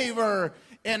labor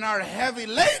and are heavy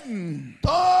laden,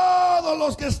 todos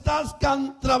los que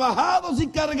están trabajados y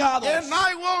cargados, and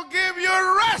I will give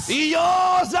you rest. y yo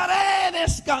os haré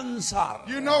descansar.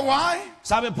 You know why?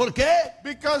 ¿Sabe por qué?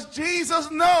 Because Jesus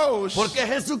knows Porque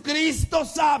Jesucristo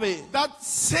sabe that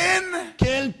sin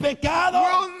que el pecado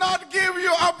will not give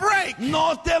you a break.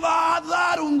 no te va a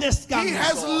dar un He has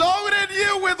descanso. loaded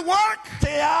you with work,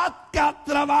 Te ha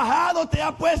trabajado, te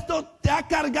ha puesto, te ha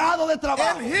cargado de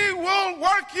trabajo. and He will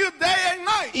work you day and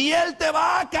night Y Él te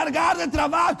va a cargar de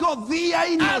trabajo día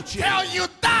y noche. until you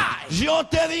die. Yo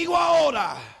te digo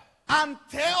ahora,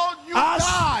 Until you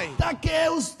die. hasta que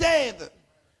usted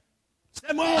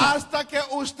se muera. Hasta que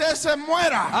usted se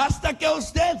muera. Hasta que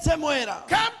usted se muera.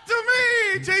 Come to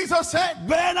me, Jesus said,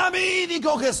 Ven a mí,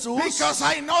 dijo Jesús. because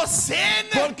I know sin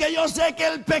Porque yo sé que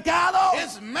el pecado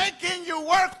is making you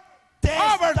work te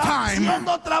está overtime.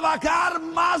 haciendo trabajar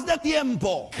más de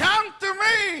tiempo. Come to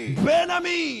me, Ven a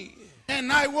mí and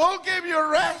I will give you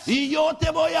rest. y yo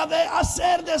te voy a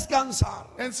hacer descansar.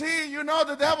 And see, you know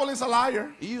the devil is a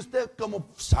liar. Y usted, como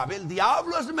sabe, el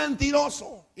diablo es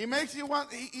mentiroso. He makes you want.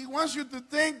 He wants you to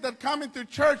think that coming to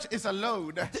church is a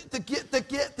load,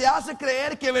 Te hace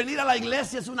creer que venir a la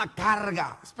iglesia es una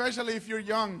carga. especially if you're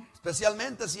young.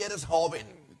 Especialmente si eres joven.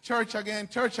 Church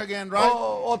again, right?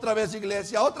 Oh, otra vez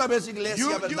iglesia, you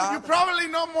 ¿verdad? probably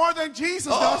know more than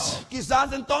Jesus Oh, does.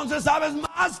 quizás entonces sabes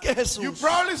más que Jesús. You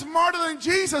probably smarter than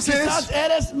Jesus Quizás is.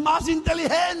 eres más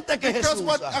inteligente que Because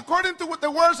Jesús. according to the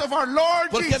words of our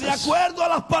Lord Porque de Jesus, acuerdo a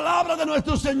las palabras de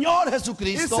nuestro Señor it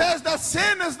Jesucristo, says that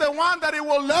sin is the one that it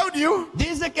will load you.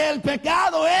 dice que el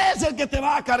pecado es el que te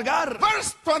va a cargar.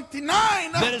 Verse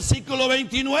 29, Versículo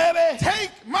 29.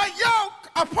 take my yoke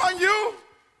upon you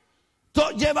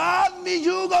Llevad mi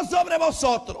yugo sobre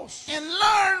vosotros and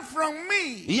learn from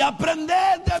me, y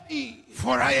aprended de mí,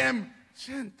 for I am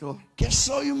gentle. que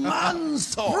soy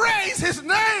manso. Praise his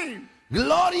name.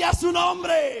 Gloria a su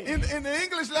nombre. In the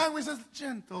English language, it says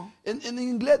gentle. En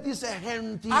inglés dice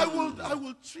gentil. I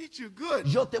will treat you good.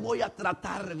 Yo te voy a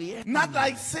tratar bien. Not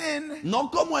like sin, No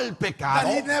como el that pecado,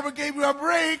 he never gave you a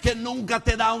break. que nunca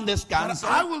te da un But descanso.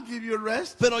 I will give you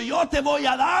rest. Pero yo te voy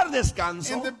a dar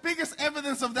descanso. And the biggest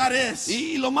evidence of that is,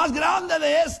 Y lo más grande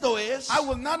de esto es I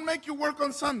will not make you work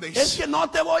on Sundays. que no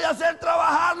te voy a hacer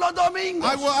trabajar los domingos.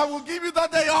 I will give you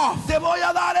that day off, Te voy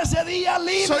a dar ese día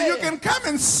libre so you can come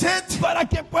and sit para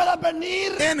que puedas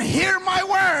venir, and hear my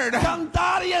word.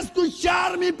 cantar y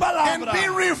escuchar mi and palabra be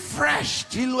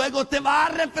refreshed. y luego te va a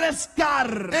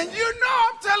refrescar. And you know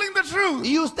I'm telling the truth.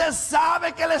 Y usted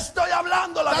sabe que le estoy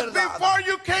hablando la That verdad. before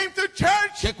you came to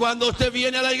church, Que cuando usted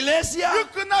viene a la iglesia, you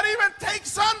could not even take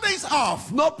Sundays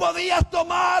off no podías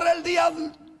tomar el día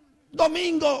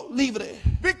domingo libre.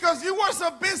 because you were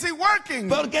so busy working.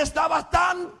 Porque estabas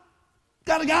tan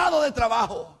cargado de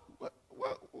trabajo.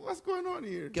 What's going on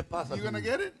here? ¿Qué pasa? You gonna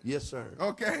get it? Yes, sir.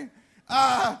 Okay.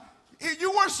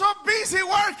 You were so busy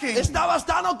working. Estabas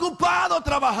tan ocupado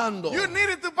trabajando. You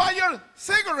needed to buy your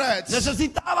cigarettes.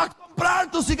 Necesitabas comprar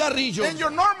tus cigarrillos. And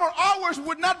your normal hours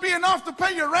would not be enough to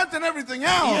pay your rent and everything Y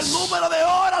el else. número de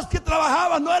horas que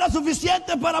trabajabas no era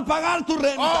suficiente para pagar tu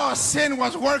renta. Oh, sin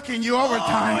was working you Oh,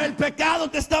 overtime. el pecado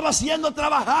te estaba haciendo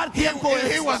trabajar tiempo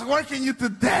He extra. was working you to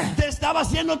death. Te estaba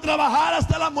haciendo trabajar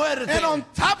hasta la muerte. And on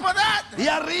top of that, Y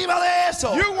arriba de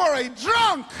eso, you were a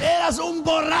drunk. eras un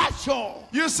borracho.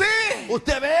 You see?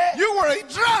 ¿Usted ve? You were a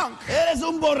drunk. Eras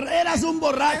un And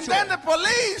borracho. then the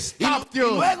police Y stopped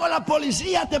you. luego la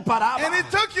policía te paraba. And it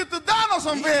took you to Y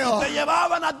Donaldsonville. te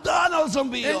llevaban a And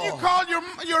Donaldsonville. you called your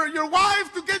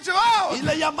wife to get you out. Y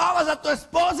le llamabas a tu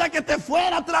esposa que te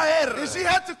fuera a traer. And she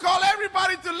had to call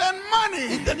everybody to lend Y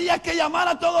money tenías que llamar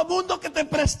a todo mundo que te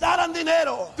prestaran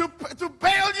dinero to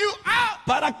bail you out.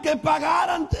 para que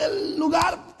pagaran el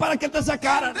lugar para que te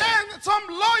sacaran. And then some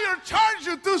lawyer charged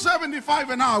you $2.75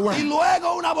 an hour. Y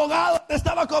luego un abogado te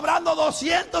estaba cobrando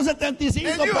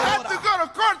 275 And you por had to hora. go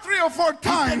to court 3 or 4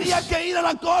 times. Tenías que ir a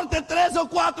la corte 3 o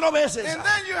 4 veces. And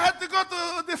then you had to go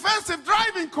to defensive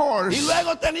driving course. Y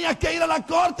luego tenías que ir a la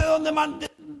corte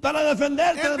para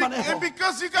defenderte del manejo. And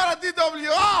because you got a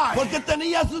DWI, Porque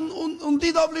tenías un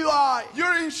DWI.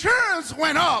 your insurance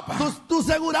went up. Tu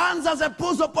seguranza se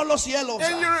puso por los cielos.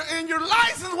 And your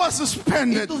license was Y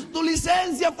suspended. tu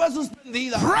licencia fue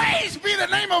suspendida. Praise be the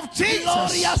name of Jesus.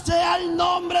 Gloria sea el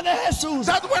nombre de Jesús.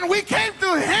 That when we came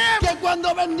to Him, Que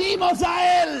cuando venimos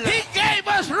a Él, He gave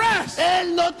us rest.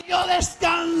 Él nos dio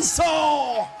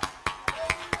descanso.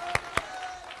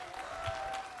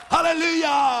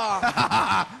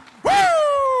 Aleluya.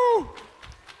 Woo!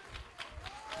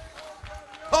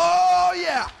 Oh,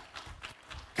 yeah.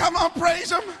 Come on,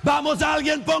 praise Him. Vamos,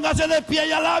 alguien, póngase de pie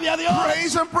y alabe a Dios.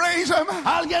 Praise Him, praise Him.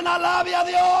 Alguien alabe a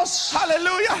Dios.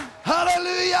 Hallelujah.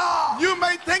 Aleluya. You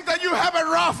may think that you have it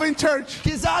rough in church.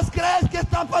 Quizás crees que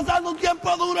está pasando un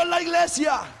tiempo duro en la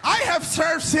iglesia. I have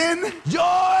served sin. Yo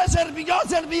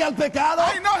serví al pecado.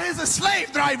 I know He's a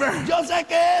slave driver. Yo sé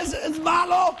que es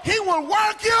malo. He will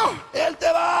work you. Él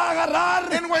te va a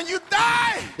agarrar. And when you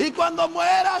die, Y cuando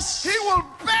mueras, He will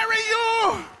bury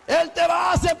you Él te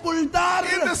va a sepultar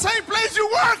in the same place you're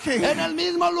working. en el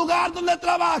mismo lugar donde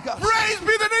trabajas. Praise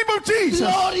be the name of Jesus.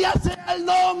 Gloria sea el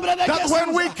nombre de That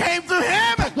when we Jesús. came to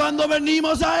Him, Cuando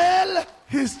venimos a Él,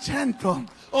 He's gentle.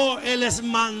 oh, Él es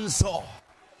manso.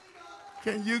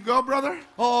 Can you go, brother?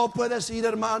 Oh, puedes ir,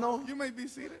 hermano. You may be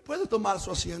seated. Puede tomar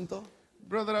su asiento.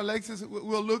 Brother Alexis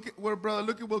will look where Brother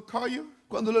Luque will call you.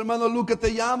 Cuando el hermano Luque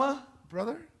te llama,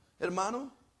 Brother,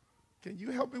 hermano, can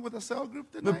you help me with a cell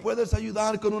group ¿me tonight? puedes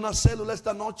ayudar con una célula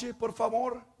esta noche, por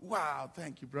favor? Wow,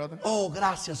 thank you, brother. Oh,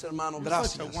 gracias, hermano, You're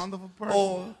gracias. such a wonderful person.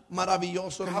 Oh,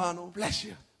 maravilloso, hermano. God bless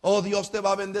you. Oh, Dios te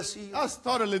va a bendecir. That's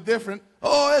totally different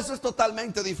Oh, eso es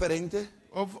totalmente diferente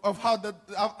of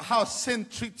how sin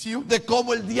treats you. de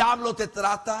cómo el diablo te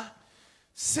trata.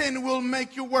 Sin will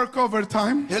make you work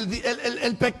overtime.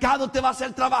 El pecado te va a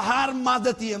hacer trabajar más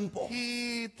de tiempo.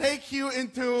 He take you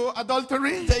into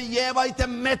adultery, Te lleva y te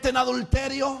mete en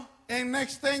adulterio. and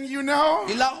next thing you know,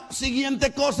 Y la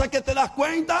siguiente cosa que te das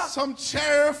cuenta some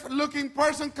sheriff-looking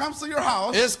person comes to your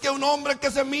house es que un hombre que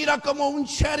se mira como un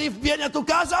sheriff viene a tu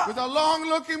casa with a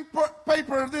long-looking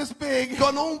paper this big,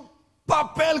 con un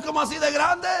papel como así de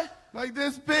grande, like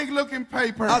this big-looking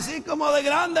paper. así como de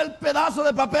grande el pedazo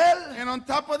de papel. And on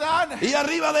top of that, Y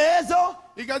arriba de eso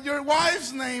you got your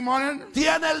wife's name on it.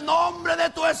 tiene el nombre de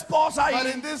tu esposa But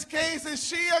ahí. in this case, it's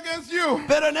she against you.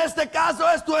 Pero en este caso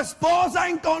es tu esposa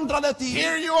en contra de ti.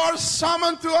 Here you are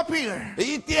summoned to appear.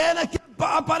 Y tienes que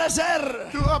aparecer.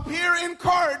 To appear in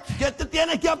court Que te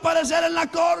tienes que aparecer en la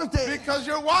corte. because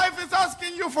your wife is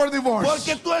asking you for divorce.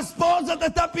 Porque tu esposa te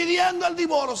está pidiendo el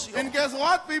divorcio. And guess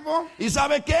what, people? ¿Y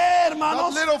sabe qué, That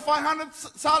hermanos? little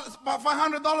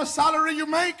 $500 salary you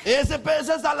make Ese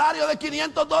salario de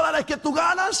 $500 que tú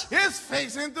ganas is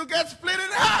facing to get split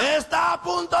in half. está a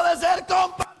punto de ser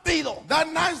compartido. That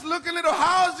nice looking little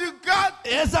house you got,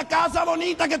 Esa casa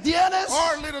bonita que tienes.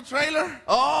 or little trailer,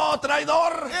 Oh,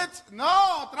 traidor.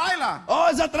 trailer, Oh,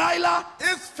 esa traila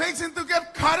it's facing to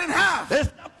get cut in half.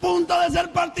 está a punto de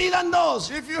ser partida en dos.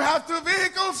 If you have 2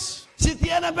 vehicles, Si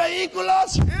tiene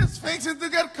vehículos, is fixing to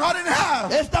get cut in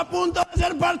half. está a punto de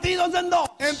ser partidos en dos.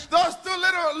 And those two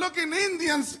little looking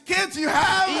Indians kids you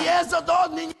have, Y esos dos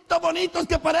niñitos bonitos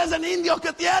que parecen indios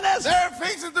que tienes, they're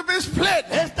fixing to be split.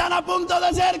 están a punto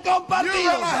de ser You're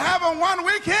compartidos. gonna have them one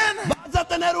weekend, Vas a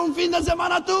tener un fin de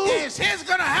semana tú, is he's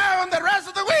gonna have them the rest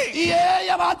of the week. y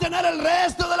ella va a tener el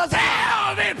resto de la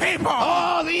semana. Tell me, people,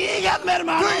 Oh, díganme,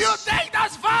 hermanos. do you think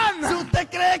that's Si fun? usted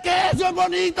cree que eso es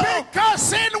bonito, Because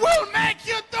sin will make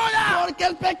you do that. porque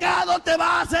el pecado te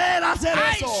va a hacer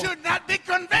I eso. should not be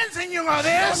convincing you of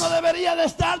Yo this. no debería de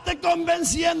estarte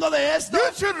convenciendo de esto.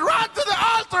 You should run to the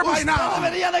altar by Usted now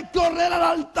debería de correr al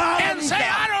altar and say,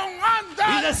 I don't want y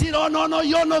that. decir, oh, no,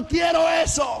 yo no quiero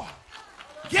eso.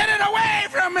 Get it away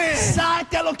from me.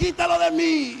 Sácalo, quítalo de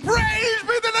mí. Praise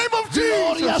be the name of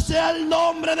Gloria Jesus. sea el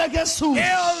nombre de Jesús.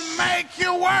 He'll make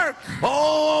you work.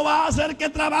 Oh, va a hacer que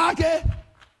trabaje.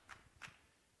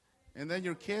 And then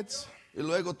your kids, Y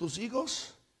luego tus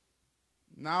hijos.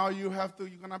 now you're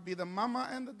gonna be the mama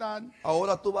and the dad.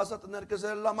 Ahora tú vas a tener que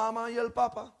ser la mamá y el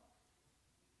papá.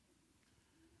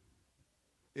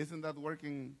 Isn't that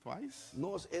working twice?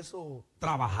 ¿No es eso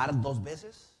trabajar dos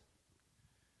veces?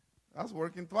 That's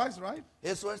working twice, right?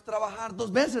 Eso es trabajar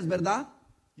dos veces, ¿verdad?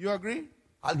 You agree?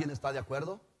 ¿Alguien está de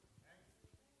acuerdo?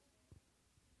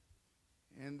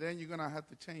 And then you're gonna have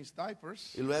to change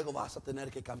diapers Y luego vas a tener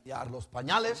que cambiar los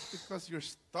pañales because you're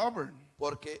stubborn.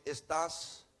 porque eres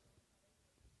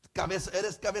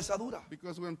cabeza dura.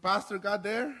 Because when pastor got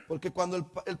there, Porque cuando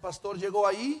el pastor llegó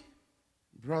ahí,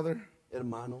 brother,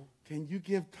 hermano, can you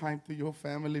give time to your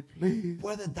family, please?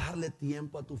 ¿puedes darle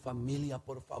tiempo a tu familia,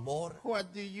 por favor?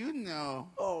 What do you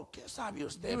know? Oh, ¿qué sabe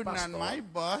usted, You're not pastor? my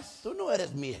boss. Tú no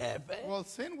eres mi jefe. Well,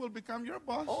 sin will become your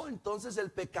boss. Oh, entonces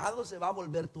el pecado se va a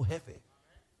volver tu jefe.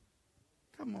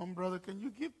 Come on, brother, can you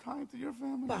give time to your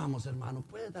family? Vamos, hermano,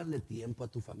 ¿puedes darle tiempo a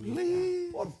tu familia?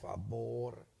 Please. Por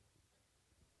favor.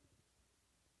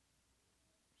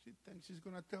 She thinks she's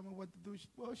gonna tell me what to do.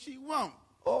 Well, she won't.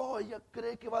 Oh, ella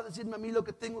cree que va a decirme a mí lo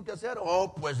que tengo que hacer.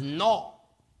 Oh, pues no.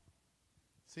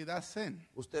 See, that's sin.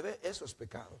 Usted ve, eso es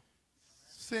pecado.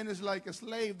 Sin is like a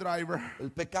slave driver.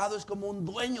 El pecado es como un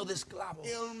dueño de esclavos.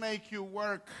 It'll make you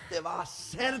work. Te va a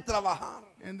hacer trabajar.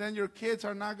 And then your kids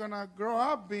are not gonna grow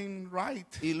up being right.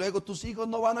 Y luego tus hijos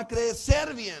no van a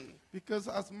crecer bien. Because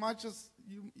as much as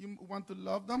you want to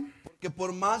love them, Porque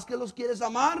por más que los quieres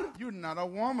amar, you're not a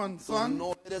woman, tú son.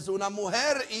 no eres una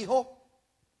mujer, hijo.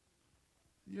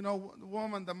 You know, the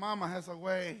woman, the mama has a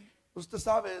way Usted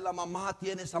sabe, la mamá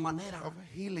tiene esa manera. of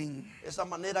healing De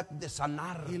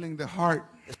sanar. the heart.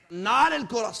 De sanar el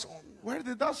corazón. Where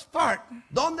did that start?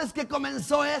 ¿Dónde es que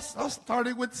comenzó esto? That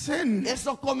started with sin.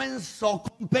 Eso comenzó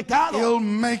con pecado. It'll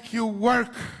make you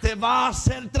work. Te va a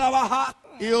hacer trabajar.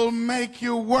 It'll make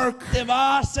you work. Te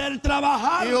va a hacer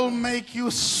trabajar. It'll make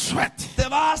you sweat. Te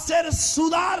va a hacer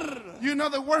sudar. You know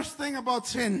the worst thing about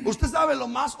sin ¿Usted sabe lo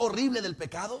más horrible del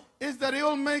pecado? is that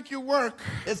it'll make you work.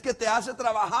 Es que te hace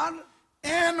trabajar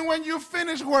And when you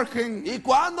finish working, y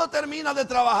cuando termina de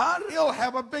trabajar, you'll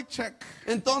have a big check.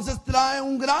 entonces trae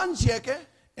un gran cheque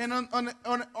And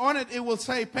on it, it will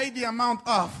say, pay the amount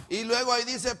of. y luego ahí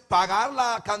dice pagar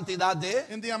la cantidad de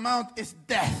And the amount is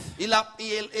death. y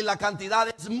la cantidad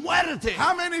es muerte.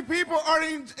 How many people are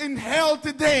in hell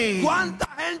today? ¿Cuánta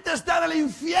gente está en el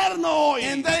infierno hoy?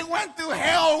 And they went to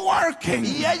hell working.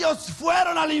 Y ellos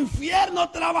fueron al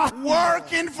infierno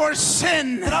Working for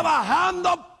sin.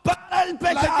 trabajando para el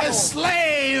Like pecado. a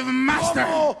slave master.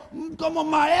 Como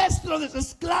maestro de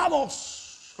esclavos.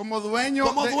 Como dueño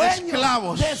Como de dueño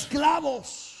esclavos. de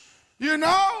esclavos. You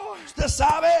know, Usted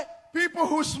sabe, people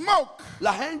who smoke,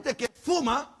 la gente que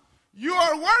fuma, you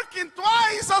are working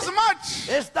twice as much.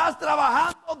 estás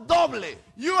trabajando doble.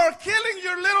 You are killing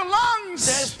your little lungs.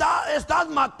 Estás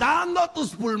matando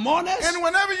tus pulmones. And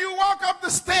whenever you walk up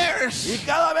the stairs, Y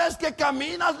cada vez que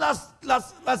caminas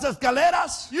las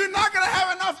escaleras, you're not going to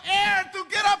have enough air to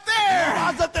get up no there.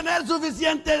 vas a tener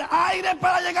suficiente aire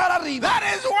para llegar arriba. That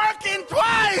is working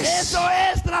twice. Eso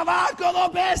es trabajo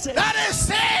dos veces. That is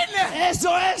sin.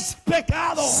 Eso es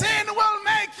pecado. Sin will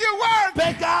make you work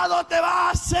Pecado te va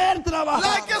a hacer trabajar.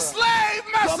 like a slave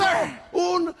master.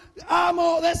 Como un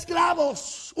amo de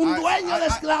esclavos, un dueño de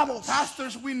esclavos.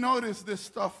 Pastors, we notice this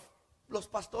stuff Los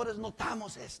pastores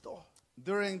notamos esto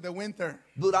during the winter.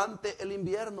 durante el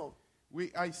invierno.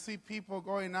 I see people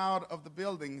going out of the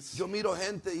buildings Yo miro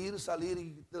gente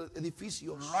salir de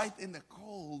edificios right in the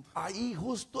cold, ahí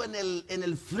justo en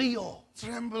el frío,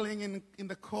 trembling in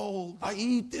the cold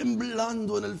ahí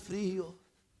temblando en el frío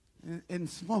and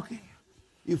smoking.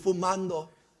 y fumando.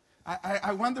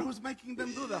 I wonder who's making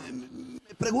them do that. Me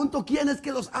pregunto quién es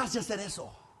que los hace hacer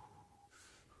eso.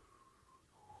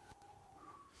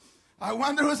 I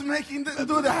wonder who's making them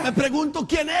do Me that. pregunto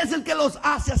quién es el que los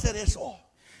hace hacer eso.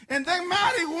 And then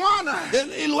marijuana,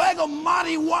 Y luego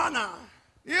marihuana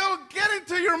it'll get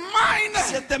into your mind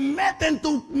se te mete en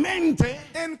tu mente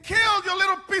and kill your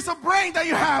little piece of brain that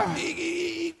you have.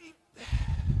 y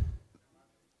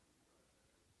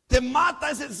te mata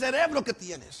ese cerebro que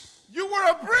tienes. You were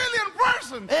a brilliant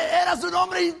person Eras un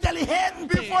hombre inteligente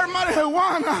before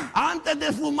marijuana. antes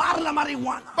de fumar la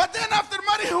marihuana. But then after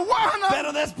marijuana,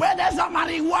 Pero después de esa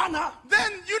marihuana,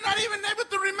 then you're not even able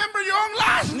to remember your own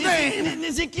last ni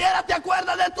name. siquiera te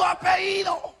acuerdas de tu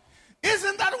apellido.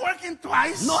 Isn't that working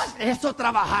twice? ¿No es eso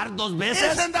trabajar 2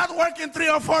 veces? Isn't that working 3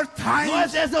 or 4 times? ¿No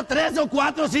es eso 3 o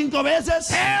 4 o 5 veces?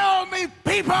 Tell me,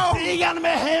 people,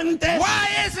 Díganme, gente, why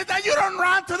is it that you don't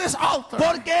run to this altar?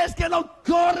 ¿por qué es que no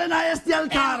corren a este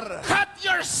altar? Cut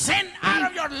your sin out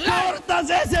of your life. Cortas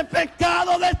ese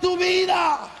pecado de tu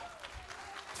vida,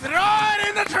 Throw it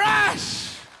in the trash.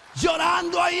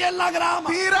 llorando ahí en la grama.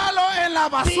 Tíralo en la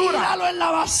basura. Tíralo en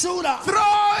la basura.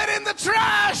 Throw it in the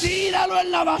trash. Tíralo en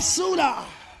la basura.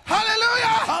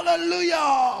 Hallelujah.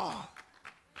 Aleluya.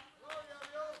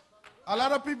 A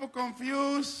lot of people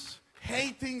confuse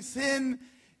hating sin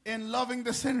and loving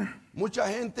the sinner. Mucha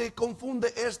gente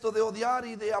confunde esto de odiar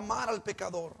y de amar al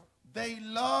pecador. They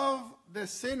love the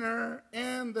sinner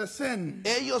and the sin.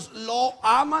 Ellos lo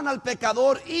aman al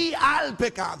pecador y al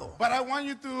pecado. But I want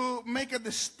you to make a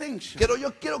distinction. Pero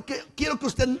yo quiero que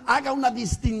usted haga una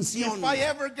distinción. If I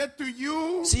ever get to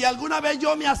you Si alguna vez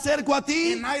yo me acerco a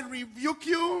ti and I rebuke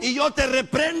you, y yo te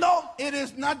reprendo, it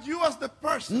is not you as the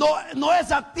person. no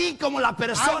es a ti como la I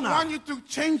persona. want you to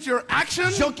change your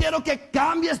action Yo quiero que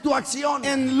cambies tu acción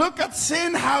and look at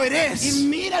sin how it y is.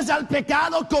 mires al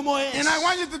pecado como es. And I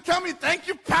want you to tell me, thank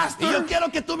you, Y Pastor. yo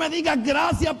quiero que tú me digas,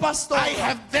 gracias, pastor. I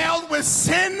have dealt with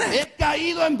sin. He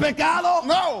caído en pecado.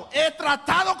 No, he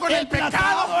tratado con He el pecado.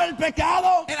 tratado el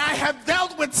pecado. And I have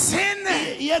dealt with sin.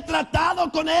 Y he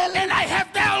tratado con él. And I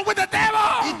have dealt with the Y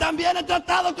devil también he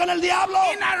tratado con el diablo.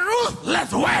 in a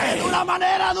ruthless De way. una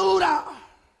manera dura.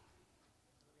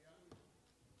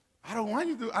 I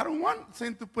don't want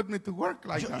sin to put me to work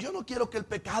like that. Yo no quiero que el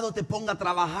pecado te ponga a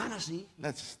trabajar así.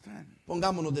 Let's stand.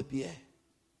 Pongámonos de pie.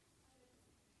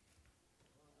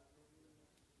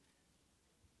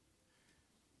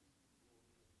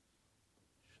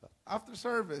 After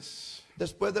service,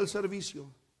 Después del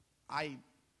servicio,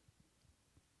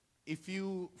 if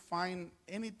you find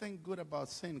anything good about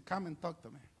sin, come and talk to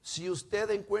me. si usted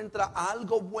encuentra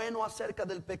algo bueno acerca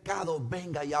del pecado,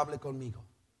 venga y hable conmigo.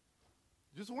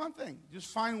 Just one thing.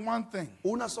 Just find one thing.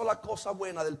 Una sola cosa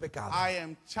buena del pecado. I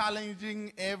am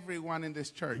challenging everyone in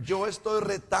this church. Yo estoy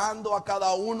retando a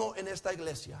cada uno en esta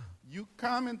iglesia. You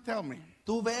come and tell me.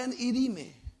 Tú ven y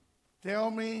dime. Tell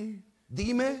me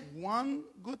Dime one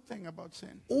good thing about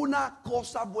sin. una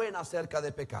cosa buena acerca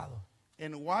del pecado.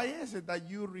 And why is it that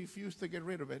you refuse to get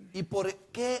rid of it? ¿Y por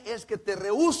qué es que te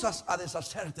rehusas a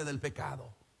deshacerte del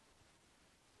pecado?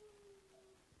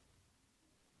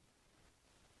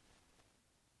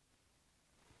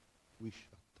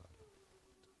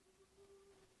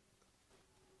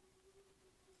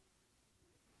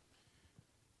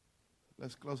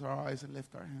 Let's close our eyes and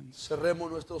lift our hands. Cerremos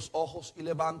nuestros ojos y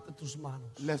levante tus manos.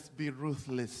 Let's be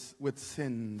ruthless with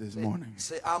sin this morning.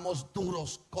 Seamos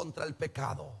duros contra el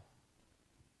pecado.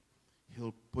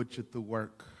 He'll put you to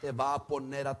work. Te va a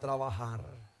poner a trabajar.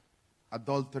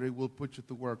 Adultery will put you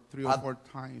to work 3 or 4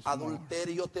 times more.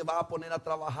 Adulterio te va a poner a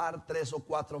trabajar 3 o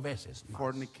 4 veces más.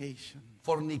 Fornication.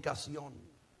 Fornicación.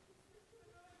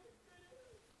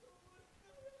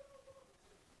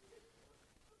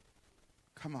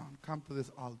 Come on, come to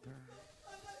this altar.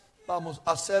 Vamos,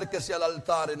 acérquese al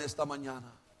altar en esta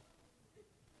mañana.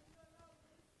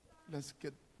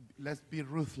 Let's be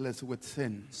ruthless with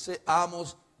sin.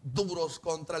 Seamos duros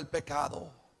contra el pecado.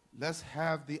 Let's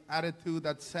have the attitude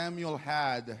that Samuel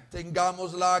had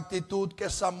Tengamos la actitud que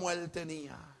Samuel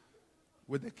tenía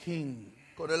with the king.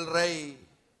 con el rey.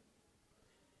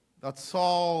 That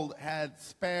Saul had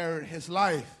spared his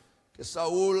life. Que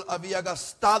Saúl había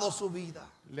gastado su vida.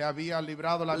 Le había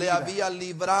librado la Le vida. había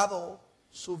librado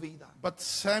su vida. But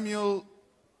Samuel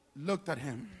looked at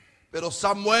him Pero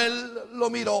Samuel lo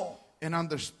miró and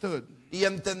understood y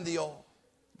entendió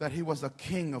that he was the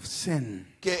king of sin.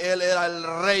 que él era el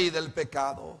rey del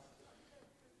pecado.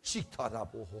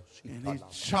 And he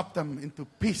chopped them into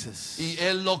pieces. Y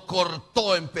él lo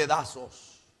cortó en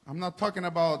pedazos. I'm not talking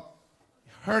about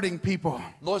hurting people.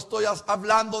 No estoy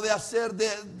hablando de hacer,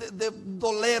 de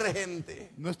doler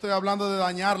gente. No estoy hablando de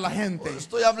dañar la gente.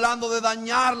 Estoy hablando de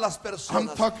dañar las I'm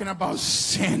personas. talking about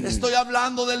sin. Estoy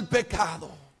hablando del pecado.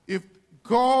 If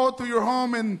go to your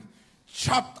home and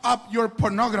chop up your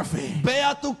pornography. Ve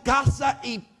a tu casa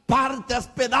y parte a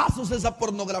pedazos esa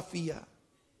pornografía.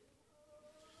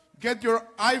 Get your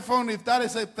iPhone, if that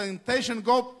is a temptation,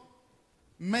 go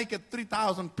make it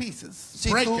 3,000 pieces.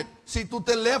 Break it. Si tu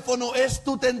teléfono es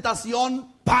tu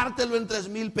tentación, pártelo en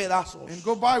 3,000 pedazos. And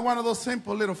go buy one of those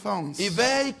simple little phones. Y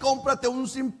ve y cómprate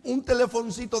un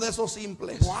telefoncito de esos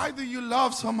simples. Why do you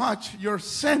love so much your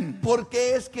sin? ¿Por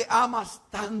qué es que amas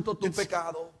tanto tu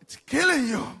pecado? It's killing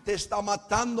you. Te está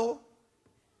matando.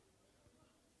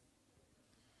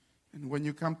 And when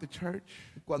you come to church,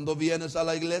 Cuando vienes a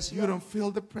la you iglesia, don't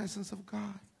feel the presence of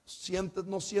God.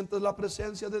 no sientes la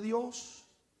presencia de Dios.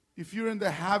 If you're in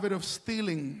the habit of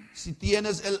stealing, Si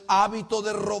tienes el hábito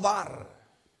de robar,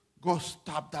 go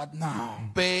stop that now.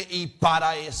 ve y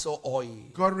para eso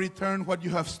hoy. Go return what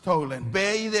you have stolen.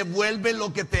 Ve y devuelve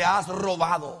lo que te has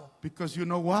robado. Because you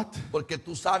know what? Porque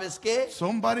tú sabes que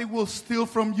Somebody will steal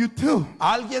from you too.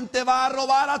 alguien te va a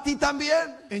robar a ti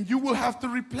también. And you will have to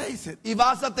replace it. Y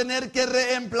vas a tener que And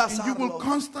you will reemplazarlo.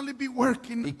 constantly be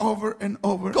working over and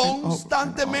over.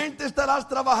 Constantemente estarás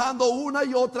trabajando una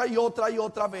y otra y otra y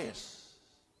otra vez.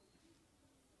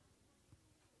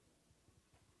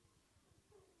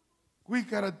 We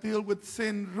gotta deal with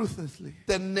sin ruthlessly.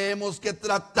 Tenemos que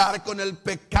tratar con el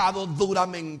pecado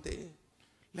duramente.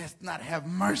 Let's not have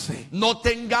mercy. No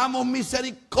tengamos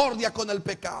misericordia con el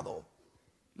pecado.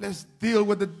 Let's deal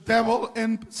with the devil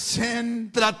and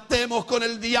sin Tratemos con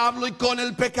el diablo y con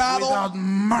el pecado without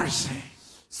mercy.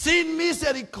 sin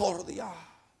misericordia.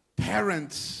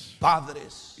 Parents,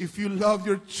 Padres, if you love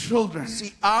your children,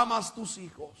 si amas tus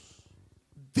hijos,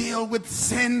 deal with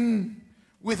sin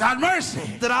without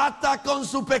mercy. trata con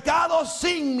su pecado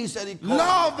sin misericordia.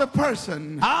 Love the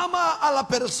person. Ama a la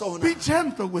persona. Be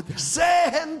gentle with them.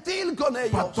 Sé gentil con But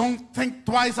ellos. don't think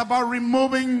twice about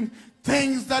removing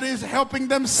things that is helping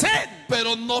them sin.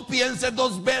 Pero no piense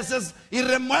dos veces y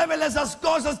remuévele esas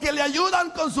cosas que le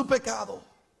ayudan con su pecado.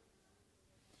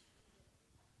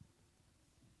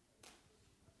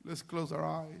 Let's close our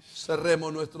eyes.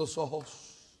 Cerremos nuestros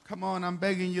ojos. Come on, I'm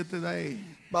begging you today.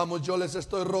 Vamos, yo les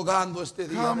estoy rogando este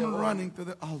día de Come hoy. running to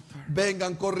the altar.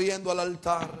 Vengan corriendo al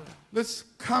altar. Let's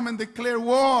come and declare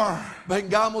war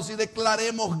Vengamos y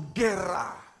declaremos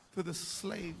guerra to the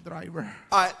slave driver.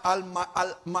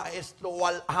 al maestro o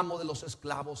al amo de los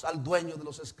esclavos, al dueño de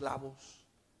los esclavos.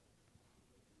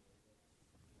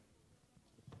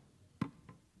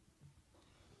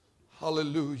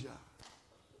 Aleluya.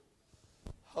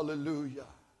 Aleluya.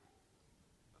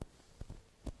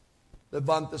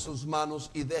 Levante sus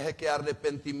manos y deje que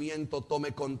arrepentimiento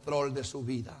tome control de su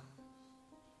vida.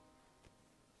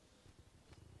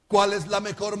 ¿Cuál es la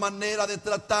mejor manera de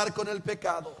tratar con el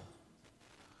pecado?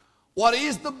 What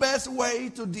is the best way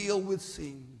to deal with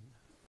sin?